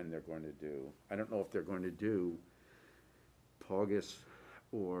don't know when they're going to do, I don't know if they're going to do Paugus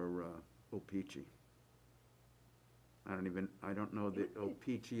or Opeechee. I don't know that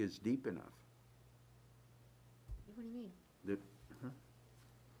Opeechee is deep enough. What do you mean? That,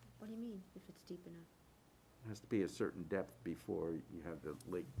 What do you mean, if it's deep enough? it has to be a certain depth before you have the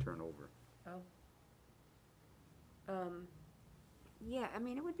lake turnover. Oh. Yeah, I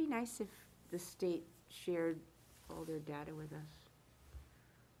mean, it would be nice if the state shared all their data with us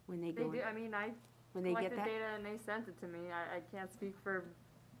when they They go, do, I mean, I when they get collected that. data and they sent it to me. I can't speak for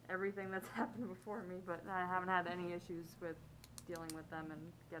everything that's happened before me, but I haven't had any issues with dealing with them and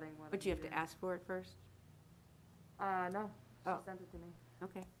getting what. But you I have to needed. ask for it first? No, she Oh. sent it to me.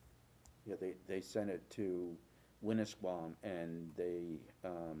 Okay. Yeah, they sent it to Winnisquam, and they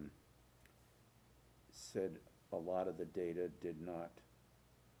said a lot of the data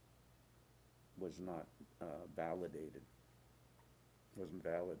was not validated. Wasn't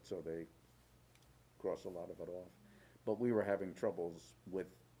valid, so they crossed a lot of it off. But we were having troubles with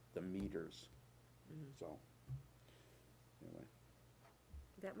the meters, so, anyway.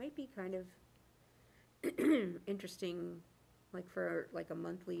 That might be kind of interesting, like for like a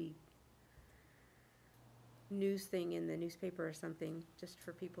monthly news thing in the newspaper or something, just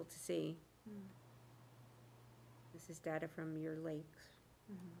for people to see. This is data from your lakes.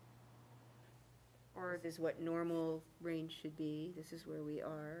 Or This is what normal range should be. This is where we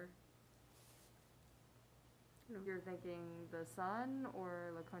are. you're thinking the Sun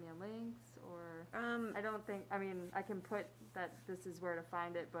or Laconia Links or, Um, I don't think, I mean, I can put that this is where to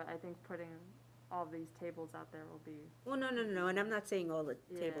find it, but I think putting all these tables out there will be, well, no, and I'm not saying all the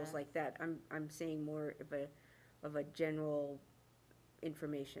tables Yeah. like that. I'm saying more of a general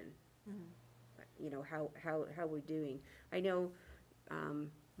information. You know, how we're doing. I know,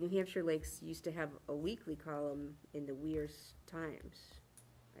 New Hampshire Lakes used to have a weekly column in the Weirs Times.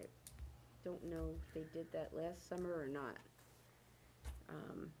 I don't know if they did that last summer or not.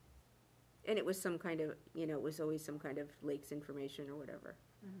 And it was some kind of, it was always some kind of lakes information or whatever.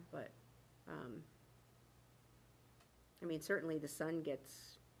 But, I mean, certainly the Sun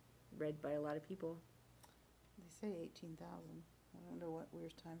gets read by a lot of people. They say 18,000. I wonder what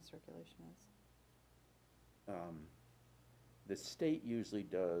Weir's time circulation is. The state usually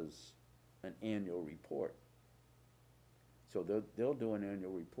does an annual report. So they'll do an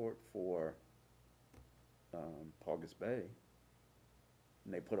annual report for Paugus Bay.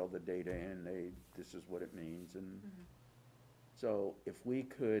 And they put all the data in, this is what it means, and so if we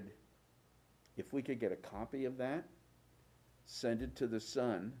could get a copy of that, send it to the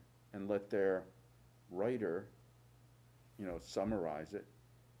Sun and let their writer, summarize it,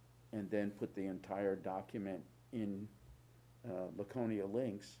 and then put the entire document in Laconia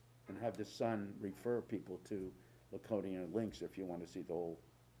Links, and have the Sun refer people to Laconia Links if you want to see the whole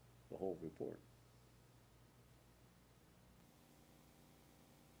report.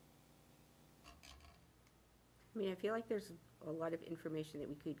 I mean, I feel like there's a lot of information that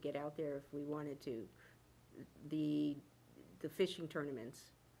we could get out there if we wanted to. The fishing tournaments,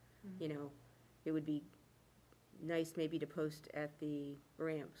 it would be nice maybe to post at the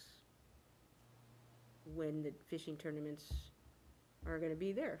ramps when the fishing tournaments are gonna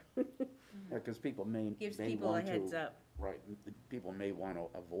be there. Yeah, because people may Gives may people a want to- heads up, Right, people may want to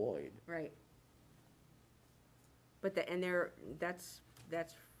avoid. right? But that's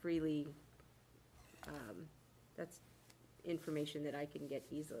freely, that's information that I can get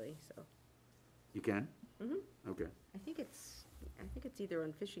easily, so. You can? Mhm. Okay. I think it's either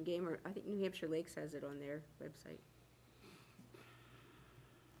on Fish and Game, or I think New Hampshire Lakes has it on their website.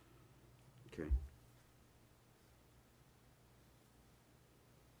 Okay.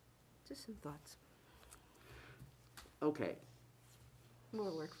 Just some thoughts. Okay,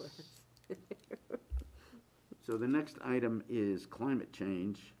 More work for us. so the next item is climate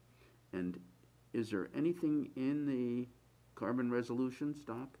change, and is there anything in the carbon resolutions,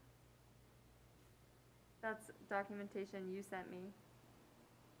 Doc? that's documentation you sent me.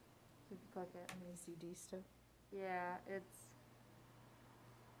 click it. MACD stuff. Yeah, it's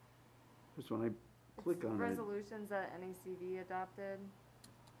Just when I click on it, resolutions that NACD adopted.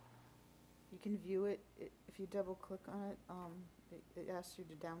 You can view it, if you double click on it, it asks you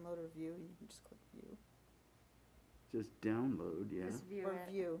to download or view, and you can just click view. just download, yeah. Just view Or it.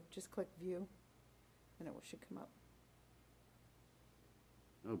 view, just click view, and it should come up.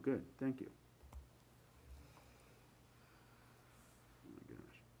 Oh, good, thank you. Oh my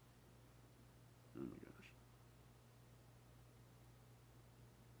gosh. Oh my gosh.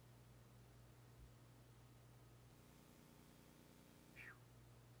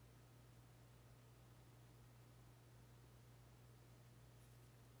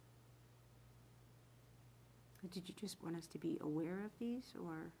 Did you just want us to be aware of these,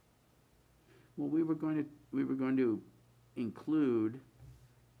 or? Well, we were going to include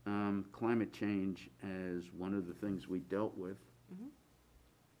climate change as one of the things we dealt with. Mhm.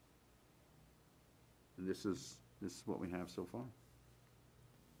 And this is what we have so far.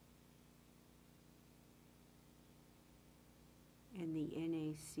 And the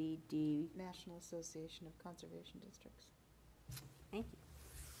NACD, National Association of Conservation Districts. thank you.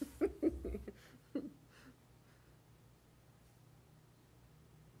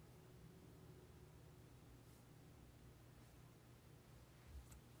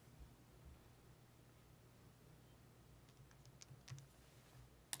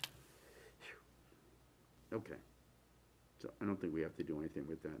 Okay. So I don't think we have to do anything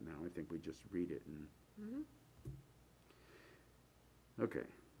with that now. I think we just read it and, Mhm. okay.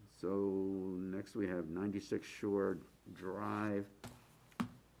 So next we have 96 Shore Drive.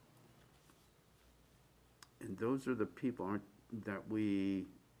 And those are the people that we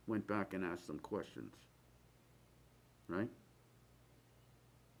went back and asked them questions, right?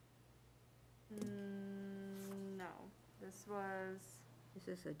 No, this was This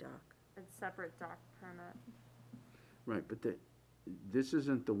is a dock. a separate dock permit. Right, but this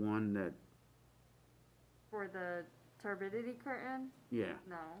isn't the one that, For the turbidity curtain? yeah,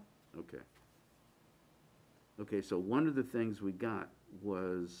 No. okay. Okay, so one of the things we got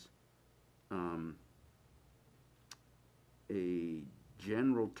was a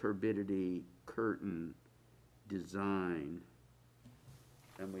general turbidity curtain design,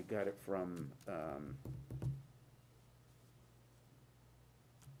 and we got it from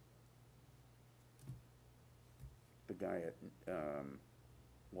the guy at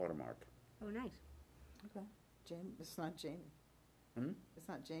Watermark. Oh, nice. Okay. Jamie, it's not Jamie. Hmm? It's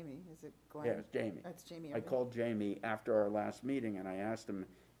not Jamie, is it Glenn? Yeah, it's Jamie. That's Jamie. I okay. called Jamie after our last meeting and I asked him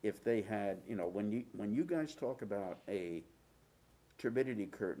if they had, when you guys talk about a turbidity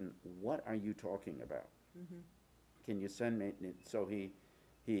curtain, what are you talking about? Mhm. Can you send me, so he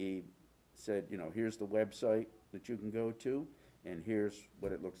said, here's the website that you can go to and here's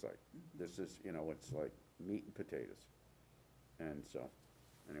what it looks like. This is, it's like meat and potatoes. And so,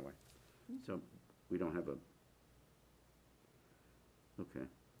 anyway, so we don't have okay.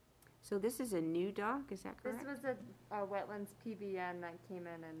 So this is a new dock, is that This correct? was a wetlands PBN that came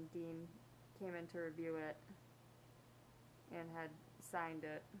in and Dean came in to review it and had signed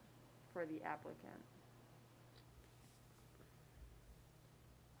it for the applicant.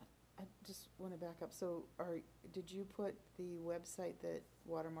 I just want to back up, so did you put the website that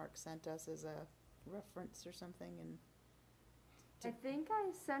Watermark sent us as a reference or something, and? I think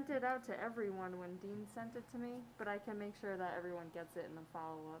I sent it out to everyone when Dean sent it to me, but I can make sure that everyone gets it in the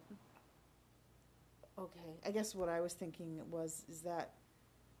follow-up. Okay, I guess what I was thinking was, is that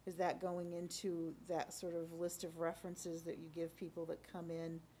going into that sort of list of references that you give people that come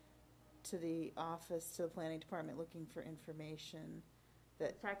in to the office, to the planning department looking for information,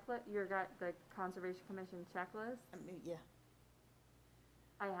 that, Checklist, you got the Conservation Commission checklist? I mean, yeah.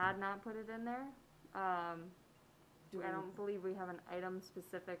 I had not put it in there. Do I don't believe we have an item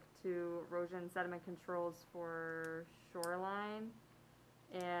specific to erosion sediment controls for shoreline.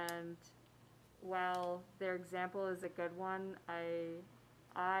 And while their example is a good one,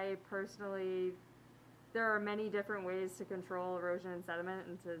 I personally, there are many different ways to control erosion and sediment,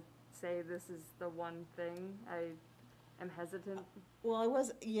 and to say this is the one thing, I am hesitant. Well,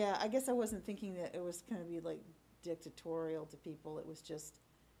 I guess I wasn't thinking that it was gonna be like dictatorial to people, it was just,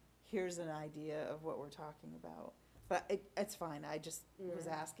 here's an idea of what we're talking about. But it's fine, I just was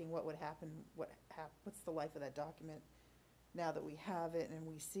Yeah. asking what would happen, what's the life of that document now that we have it and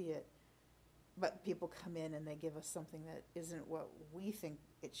we see it. But people come in and they give us something that isn't what we think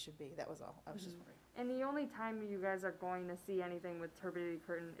it should be, that was all, I was just wondering. And the only time you guys are going to see anything with turbidity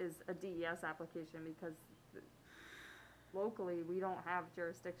curtain is a DES application, because locally, we don't have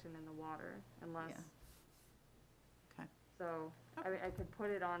jurisdiction in the water unless. Yeah. Okay. So, I could put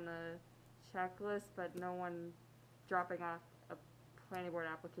it on the checklist, but no one dropping off a planning board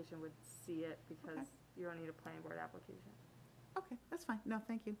application would see it because Okay. you don't need a planning board application. Okay, that's fine. No,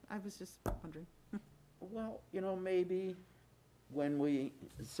 thank you. I was just wondering. Well, maybe when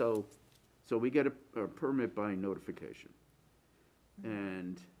so we get a permit by notification.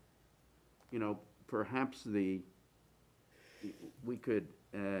 And, perhaps we could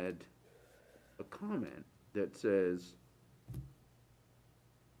add a comment that says,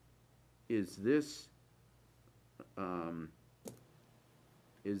 is this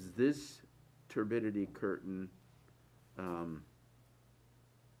turbidity curtain,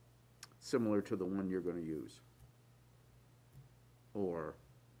 similar to the one you're gonna use? Or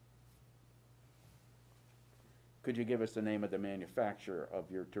could you give us the name of the manufacturer of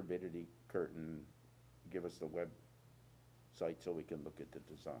your turbidity curtain? Give us the website so we can look at the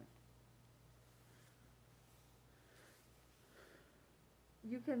design.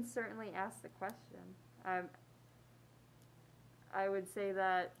 You can certainly ask the question. I would say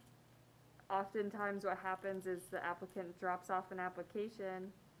that oftentimes what happens is the applicant drops off an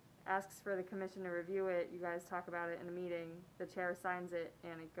application, asks for the commission to review it, you guys talk about it in a meeting, the chair signs it,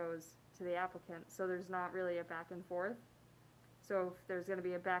 and it goes to the applicant. So there's not really a back and forth. So if there's gonna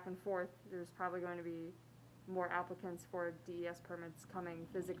be a back and forth, there's probably going to be more applicants for DES permits coming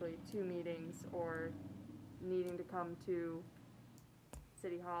physically to meetings or needing to come to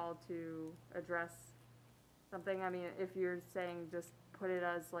City Hall to address something. I mean, if you're saying just put it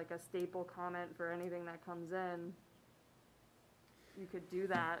as like a staple comment for anything that comes in, you could do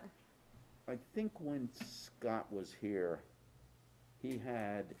that. I think when Scott was here, he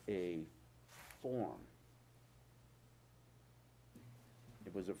had a form.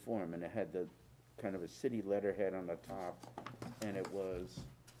 It was a form, and it had the kind of a city letterhead on the top, and it was,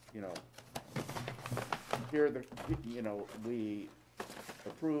 here are the, we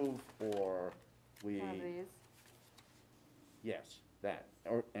approve, or we, One of these. yes, that,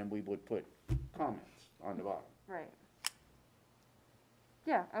 and we would put comments on the bottom. Right.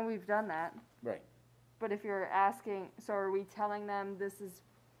 Yeah, and we've done that. Right. But if you're asking, so are we telling them this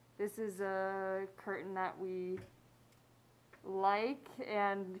is a curtain that we like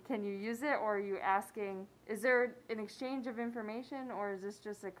and can you use it, or are you asking, is there an exchange of information, or is this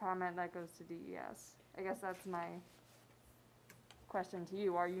just a comment that goes to DES? I guess that's my question to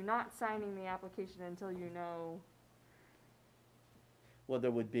you. Are you not signing the application until you know? Well, there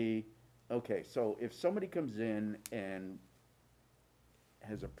would be, okay, so if somebody comes in and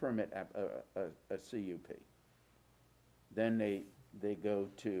has a permit, a CUP, then they go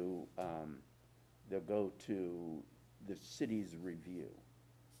to, they'll go to the city's review,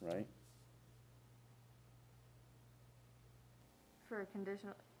 right? For a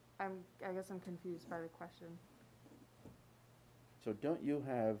conditional, I guess I'm confused by the question. So don't you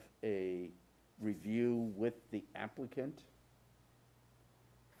have a review with the applicant?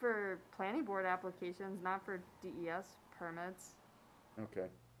 For planning board applications, not for DES permits. Okay.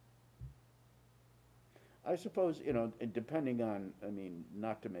 I suppose, and depending on,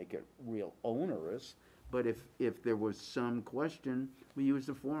 not to make it real onerous, but if there was some question, we use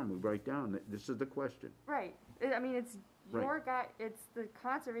the form, we write down, that this is the question. Right. It's Right. your guy, it's the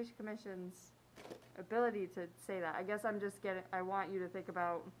Conservation Commission's ability to say that. I guess I want you to think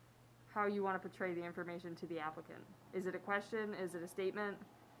about how you want to portray the information to the applicant. Is it a question? Is it a statement?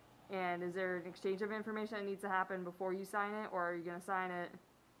 And is there an exchange of information that needs to happen before you sign it, or are you gonna sign it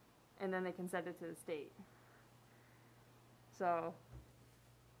and then they can send it to the state? So,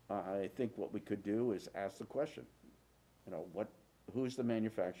 I think what we could do is ask the question, who's the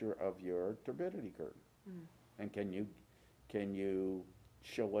manufacturer of your turbidity curtain? Mhm. And can you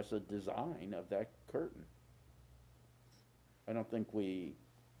show us a design of that curtain? I don't think we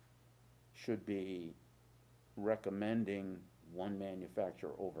should be recommending one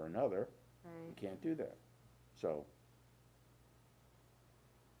manufacturer over another. You right. can't do that. So,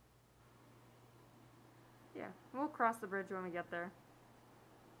 Yeah, we'll cross the bridge when we get there.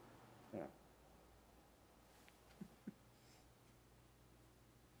 yeah.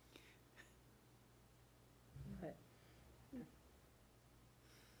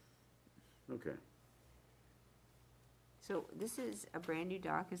 Okay. So this is a brand-new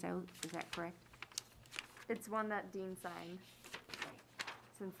dock, is that correct? It's one that Dean signed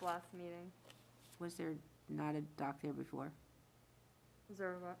since last meeting. Was there not a dock there before? Is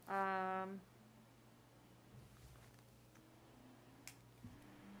there a,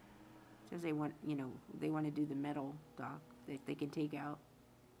 Says they want, they want to do the metal dock that they can take out.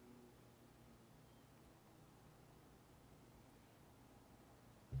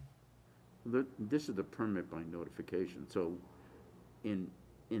 This is the permit by notification, so in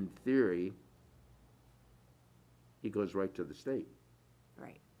in theory, he goes right to the state.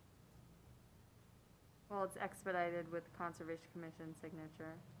 Right. Well, it's expedited with Conservation Commission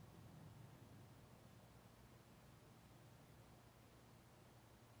signature.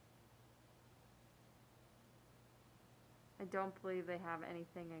 I don't believe they have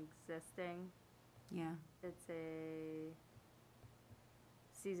anything existing. Yeah, It's a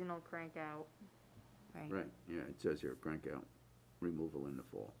seasonal crank out. right. Right, yeah, it says here, crank out, removal in the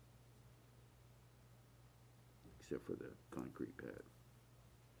fall. Except for the concrete pad.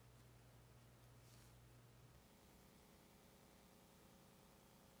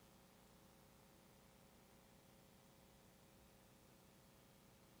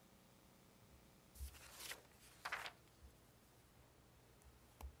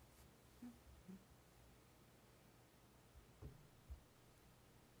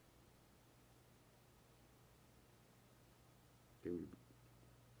 Okay,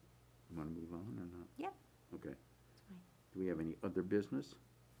 we wanna move on or not? Yep. Okay. That's fine. Do we have any other business?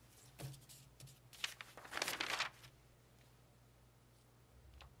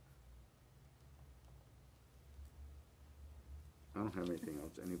 I don't have anything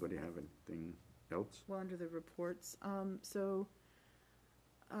else. Anybody have anything else? Well, under the reports, the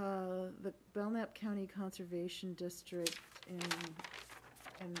Belknap County Conservation District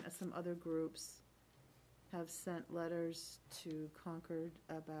and some other groups have sent letters to Concord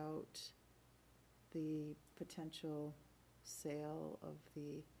about the potential sale of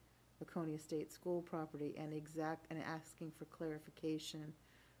the Laconia State School property and asking for clarification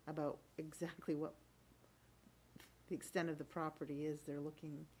about exactly what the extent of the property is they're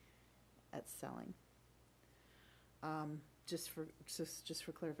looking at selling. Just for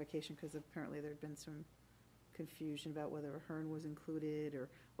clarification, because apparently there'd been some confusion about whether Ahern was included, or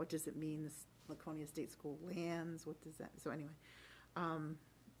what does it mean, this Laconia State School lands, what does that, so anyway.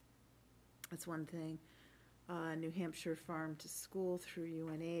 That's one thing. New Hampshire Farm to School through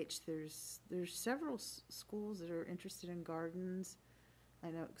UNH, there's several schools that are interested in gardens. I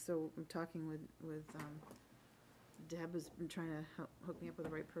know, so I'm talking with Deb has been trying to hook me up with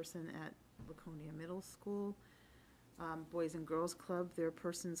the right person at Laconia Middle School. Boys and Girls Club, their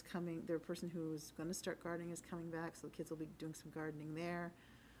person who is gonna start gardening is coming back, so the kids will be doing some gardening there.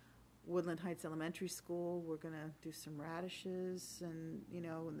 Woodland Heights Elementary School, we're gonna do some radishes and,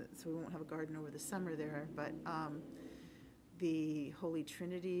 so we won't have a garden over the summer there, but, the Holy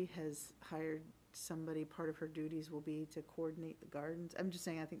Trinity has hired somebody, part of her duties will be to coordinate the gardens. I'm just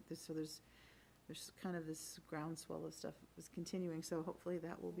saying, I think there's kind of this groundswell of stuff is continuing, so hopefully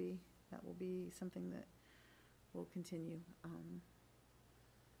that will be something that will continue.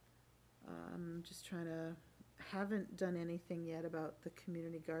 I'm just haven't done anything yet about the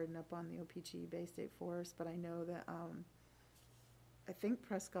community garden up on the OPG Bay State Forest, but I know that, I think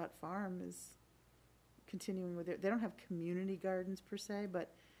Prescott Farm is continuing with they don't have community gardens per se,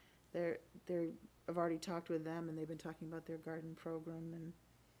 but I've already talked with them and they've been talking about their garden program, and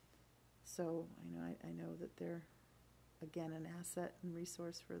so I know that they're, again, an asset and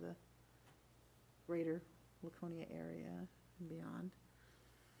resource for the greater Laconia area and beyond.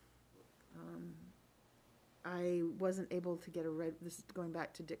 I wasn't able to get this is going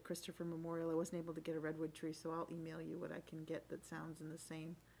back to Dick Christopher Memorial, I wasn't able to get a redwood tree, so I'll email you what I can get that sounds in the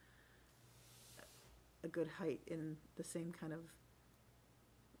same, a good height in the same kind of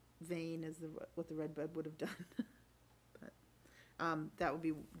vein as what the redbud would have done. But that would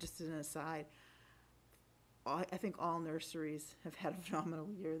be just an aside. I think all nurseries have had a phenomenal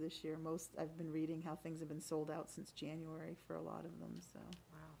year this year. I've been reading how things have been sold out since January for a lot of them, so.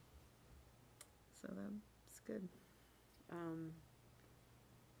 Wow. So that's good. I'm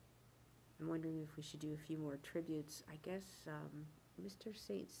wondering if we should do a few more tributes. I guess, Mr.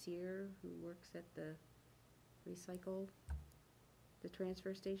 St. Cyr, who works at the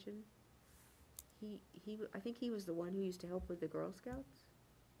transfer station, I think he was the one who used to help with the Girl Scouts.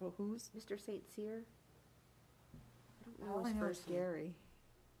 Well, who's? Mr. St. Cyr? I don't know All I his know is first name. Gary.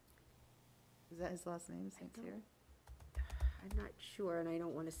 Is that his last name, St. Cyr? I'm not sure, and I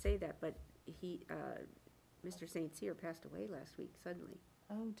don't want to say that, but Mr. St. Cyr passed away last week suddenly.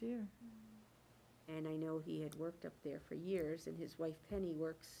 Oh, dear. And I know he had worked up there for years, and his wife Penny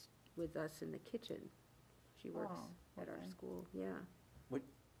works with us in the kitchen. She works Oh, at our okay. school, yeah.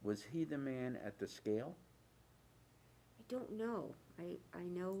 Was he the man at the scale? I don't know. I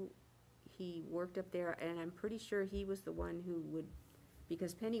know he worked up there, and I'm pretty sure he was the one who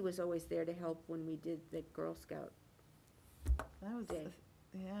because Penny was always there to help when we did the Girl Scout, That was, Day.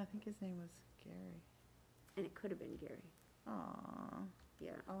 yeah, I think his name was Gary. and it could have been Gary. Aw.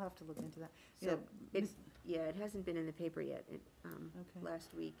 yeah. I'll have to look into that. So Yeah, it's, yeah, it hasn't been in the paper yet, Okay.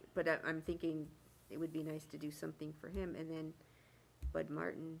 last week, but I'm thinking it would be nice to do something for him, and then Bud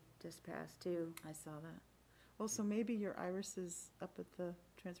Martin just passed too. I saw that. Well, so maybe your irises up at the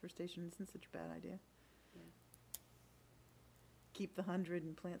transfer station isn't such a bad idea. Yeah. Keep the 100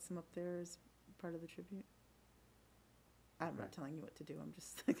 and plant some up there as part of the tribute. I'm not Right. telling you what to do, I'm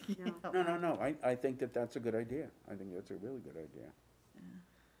just thinking. No. out No, no, loud. no, I think that that's a good idea. I think that's a really good idea. Yeah,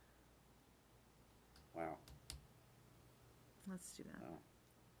 Wow, let's do that. wow.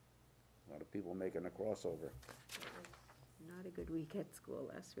 A lot of people making a crossover. Not a good week at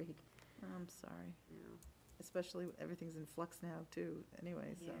school last week, I'm sorry, you know. especially everything's in flux now too,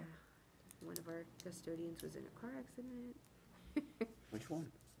 anyway, so. Yeah. One of our custodians was in a car accident. Which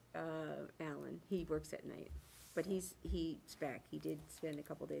one? Alan, he works at night, but he's back. He did spend a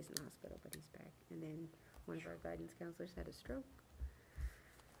couple days in the hospital, but he's back. And then one of our guidance counselors had a stroke.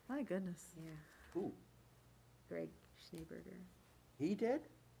 My goodness. Yeah, Who? Greg Schneeberger. He did?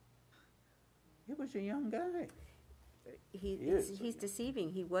 He was a young guy. He is, he's yeah. deceiving.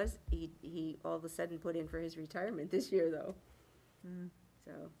 He all of a sudden put in for his retirement this year, though. Mm.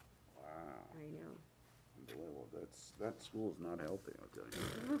 So Wow, I know. unbelievable. That school's not healthy, I'll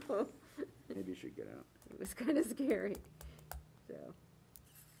tell you. Maybe you should get out. It was kind of scary. So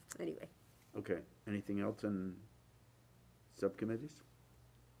anyway, Okay, anything else in subcommittees?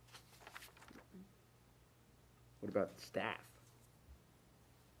 What about staff?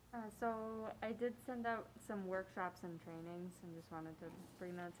 So I did send out some workshops and trainings and just wanted to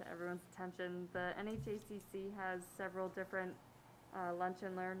bring that to everyone's attention. The NHACC has several different lunch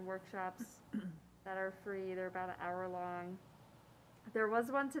and learn workshops that are free. They're about an hour long. There was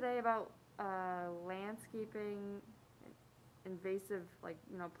one today about landscaping invasive, like,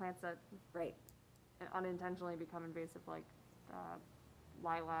 plants that right. unintentionally become invasive, like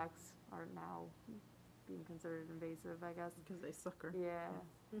lilacs are now being considered invasive, I guess. Because they sucker. Yeah.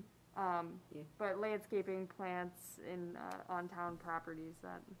 Yeah. But landscaping plants in, on town properties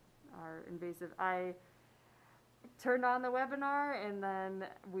that are invasive. I turned on the webinar and then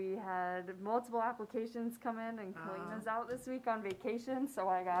we had multiple applications come in and Kalena's out this week on vacation, so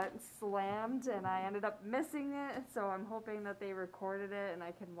I got slammed and I ended up missing it, so I'm hoping that they recorded it and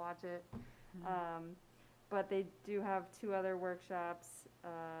I can watch it. But they do have 2 other workshops,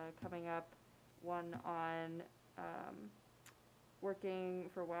 coming up. One on, working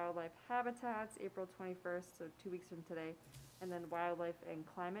for wildlife habitats, April 21st, so 2 weeks from today, and then wildlife and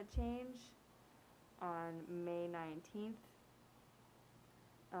climate change on May 19th.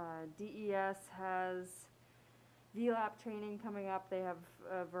 DES has VLAP training coming up. They have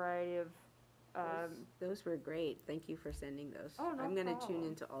a variety of, Those were great. Thank you for sending those. Oh, no I'm gonna tune problem.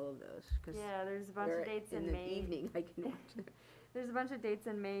 into all of those, because yeah, there's a bunch of dates in the May. evening, I can watch it. There's a bunch of dates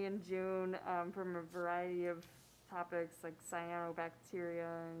in May and June, from a variety of topics like cyanobacteria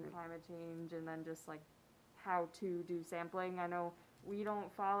and Right. climate change, and then just like how to do sampling. I know we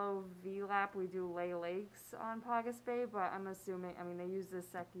don't follow VLAP, we do Lay Lakes on Paugus Bay, but I'm assuming, they use this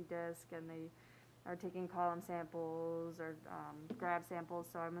Secchi disc and they are taking column samples or grab samples,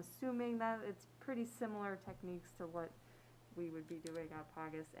 so I'm assuming that it's pretty similar techniques to what we would be doing at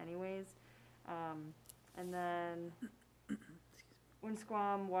Paugus anyways. And then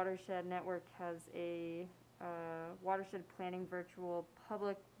Winsquam Watershed Network has a watershed planning virtual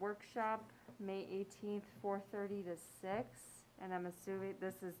public workshop, May 18th, 4:30 to 6. And I'm assuming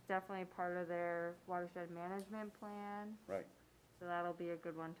this is definitely part of their watershed management plan, Right, so that'll be a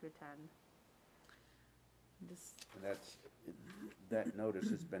good one to attend. Just, and that notice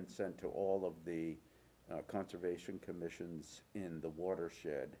has been sent to all of the conservation commissions in the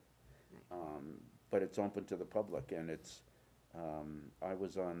watershed. But it's open to the public, and it's, I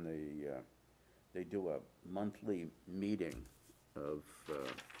was on they do a monthly meeting of,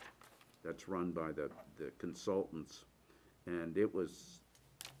 that's run by the consultants, and it was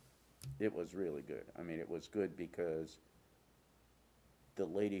really good. It was good because the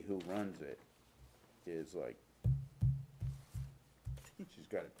lady who runs it is like, she's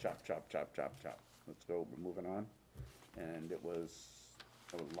got to chop, chop, chop, chop, chop. Let's go, we're moving on. And there was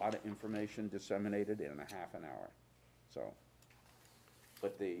a lot of information disseminated in a half an hour, so.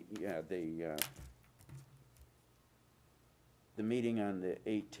 But the meeting on the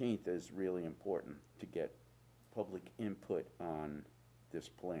 18th is really important to get public input on this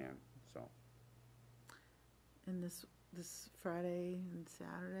plan, so. and this Friday and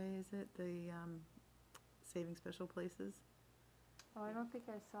Saturday, is it, the Saving Special Places? Oh, I don't think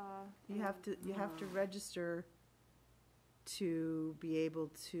I saw. You have to register to be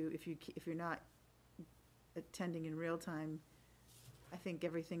able to, if you're not attending in real time, I think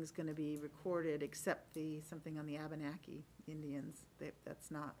everything's gonna be recorded except something on the Abenaki Indians.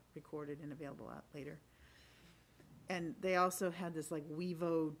 That's not recorded and available out later. And they also had this like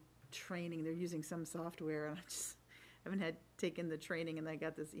Wevo training. They're using some software, and I just haven't taken the training, and I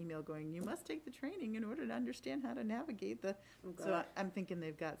got this email going, you must take the training in order to understand how to navigate the, Oh, so God. I'm thinking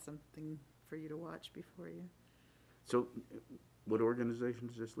they've got something for you to watch before you. So, what organization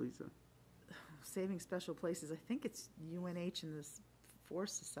is this, Lisa? Saving Special Places, I think it's UNH and this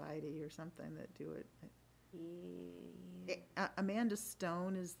Forest Society or something that do it. Yeah, Amanda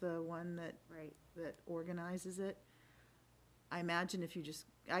Stone is the one right. that organizes it. I imagine if you just,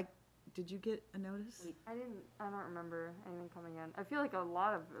 did you get a notice? I don't remember anything coming in. I feel like a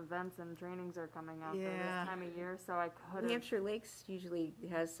lot of events and trainings are coming up for Yeah. this time of year, so I could New have. Hampshire Lakes usually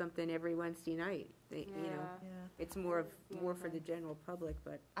has something every Wednesday night, you know. Yeah. Yeah, It's more for the general public,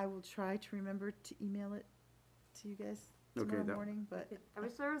 but I will try to remember to email it to you guys Okay, tomorrow that- morning, but I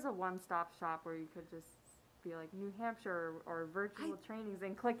wish there was a one-stop shop where you could just be like New Hampshire or virtual trainings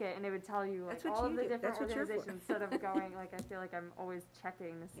and click it and it would tell you like That's what all you of the do. different That's what you're for. organizations instead of going like I feel like I'm always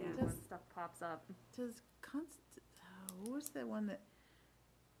checking to see Yeah. when Does- stuff pops up. does what was that one that,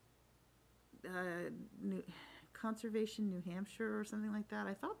 Conservation New Hampshire or something like that?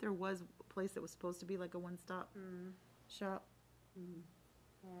 I thought there was a place that was supposed to be like a one-stop shop, Yeah.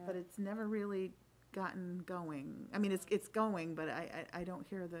 but it's never really gotten going. I mean, it's going, but I don't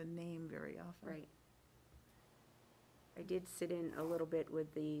hear the name very often. right. I did sit in a little bit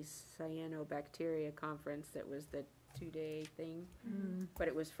with the cyanobacteria conference that was the 2-day thing, Mm. but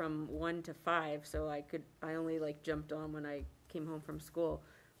it was from 1 to 5, so I only like jumped on when I came home from school.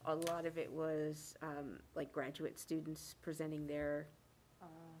 A lot of it was like graduate students presenting their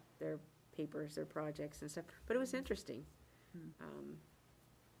papers, their projects and stuff, but it was interesting. Hmm.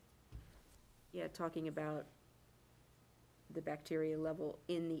 Yeah, talking about the bacteria level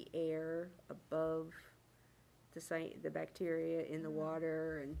in the air above the bacteria in the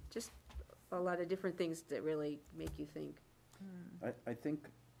water, and just a lot of different things that really make you think. I think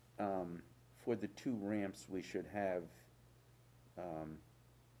for the 2 ramps, we should have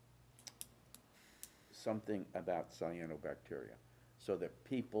something about cyanobacteria, so that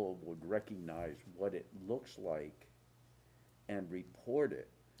people would recognize what it looks like and report it,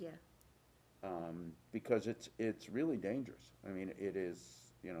 Yeah, because it's really dangerous. I mean, it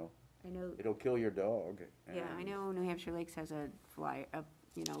is, you know, I know, it'll kill your dog. yeah, I and- know New Hampshire Lakes has an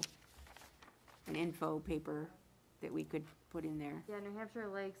info paper that we could put in there. Yeah, New Hampshire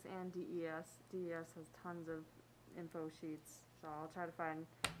Lakes and DES. DES has tons of info sheets, so I'll try to find.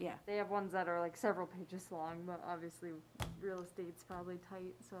 Yeah, They have ones that are like several pages long, but obviously real estate's probably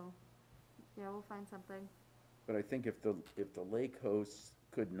tight, so yeah, we'll find something. But I think if the lake hosts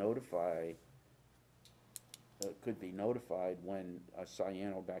could be notified when a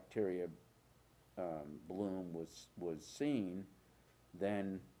cyanobacteria bloom was seen,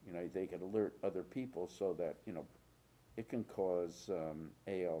 then, you know, they could alert other people so that, you know, it can cause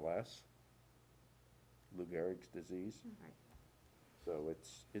ALS, Lou Gehrig's disease. Right. So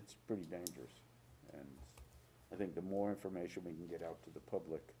it's pretty dangerous. And I think the more information we can get out to the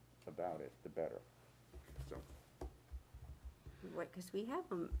public about it, the better. So, what, because we have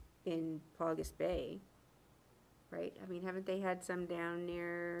them in Paugus Bay, right? I mean, haven't they had some down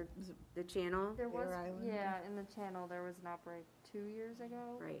near Is it- the channel? There was, Bear Island? yeah, in the channel, there was an outbreak 2 years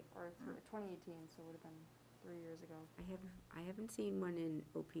ago. Right. Or 2018, so it would have been 3 years ago. I haven't seen one in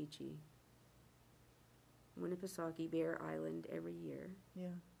Opeechee. Winnipesaukee, Bear Island every year. Yeah.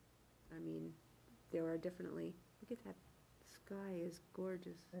 I mean, there are definitely, look at that, sky is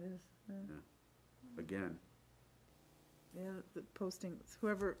gorgeous. It is, yeah. again, Yeah, the posting,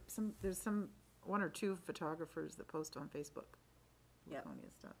 whoever, there's 1 or 2 photographers that post on Facebook. Yep.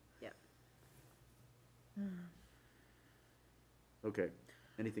 Laconia stuff. Yep. okay.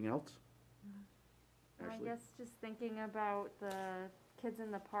 Anything else? I Ashley? guess just thinking about the kids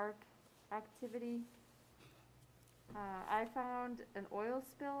in the park activity. I found an oil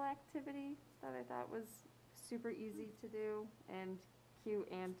spill activity that I thought was super easy to do and cute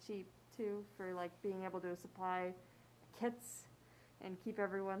and cheap too, for like being able to supply kits and keep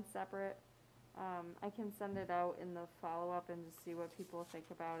everyone separate. I can send it out in the follow-up and just see what people think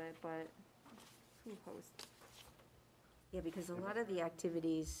about it, but who hosts? Yeah, because a lot of the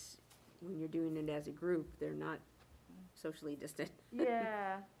activities, when you're doing it as a group, they're not socially distant.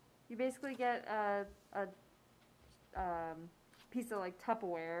 Yeah, you basically get a piece of like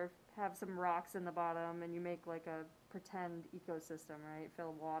Tupperware, have some rocks in the bottom, and you make like a pretend ecosystem, right?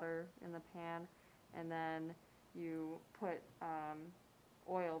 Fill water in the pan, and then you put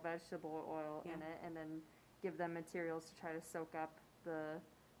vegetable oil in Yeah. it, and then give them materials to try to soak up the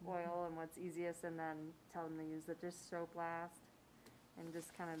oil and what's easiest, and then tell them to use the dish soap last. And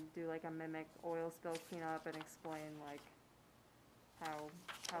just kind of do like a mimic oil spill cleanup and explain like how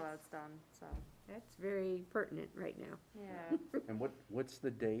that's done, so, That's very pertinent right now. yeah. And what's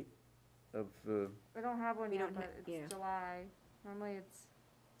the date of, We don't have one We yet, don't but ha- yeah. it's July. Normally it's,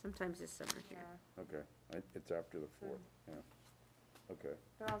 Sometimes it's summer yeah. here. okay, it's after the 4th, yeah, okay.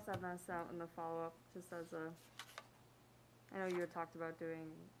 But I'll send this out in the follow-up, just as a, I know you had talked about doing,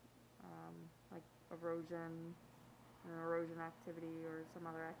 like erosion, an erosion activity or some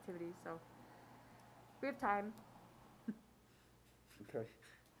other activity, so we have time. Okay.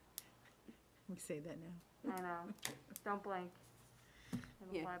 We say that now. I know. Don't blink.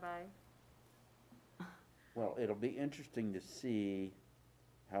 It'll Yeah. fly by. Well, it'll be interesting to see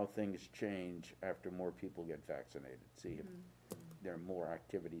how things change after more people get vaccinated. See if there are more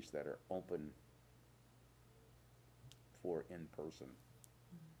activities that are open for in-person.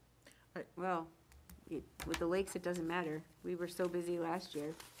 Well, with the lakes, it doesn't matter. We were so busy last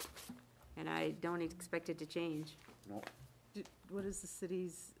year, and I don't expect it to change. No, What is the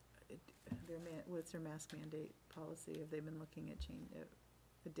city's, what's their mask mandate policy? Have they been looking at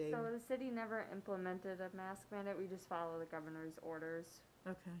a day? So the city never implemented a mask mandate, we just follow the governor's orders.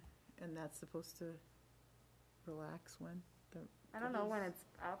 Okay, and that's supposed to relax when? I don't know when it's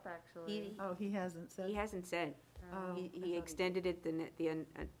up, actually. Oh, he hasn't said? He hasn't said. Oh, He I thought extended it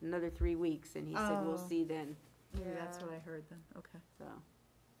another 3 weeks, and he said, we'll Oh. see then, Maybe that's Yeah. what I heard then, okay. so.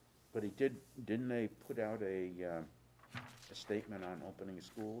 but didn't they put out a statement on opening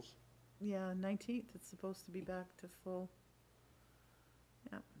schools? Yeah, 19th, it's supposed to be back to full.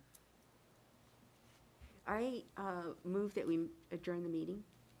 I move that we adjourn the meeting,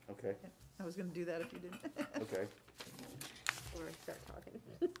 Okay, I was gonna do that if you didn't. okay, or start talking.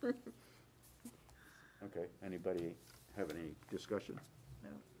 okay. Anybody have any discussion? No.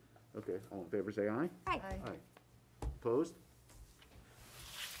 Okay, all in favor, say aye. Hi. Aye. Opposed?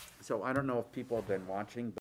 So I don't know if people have been watching,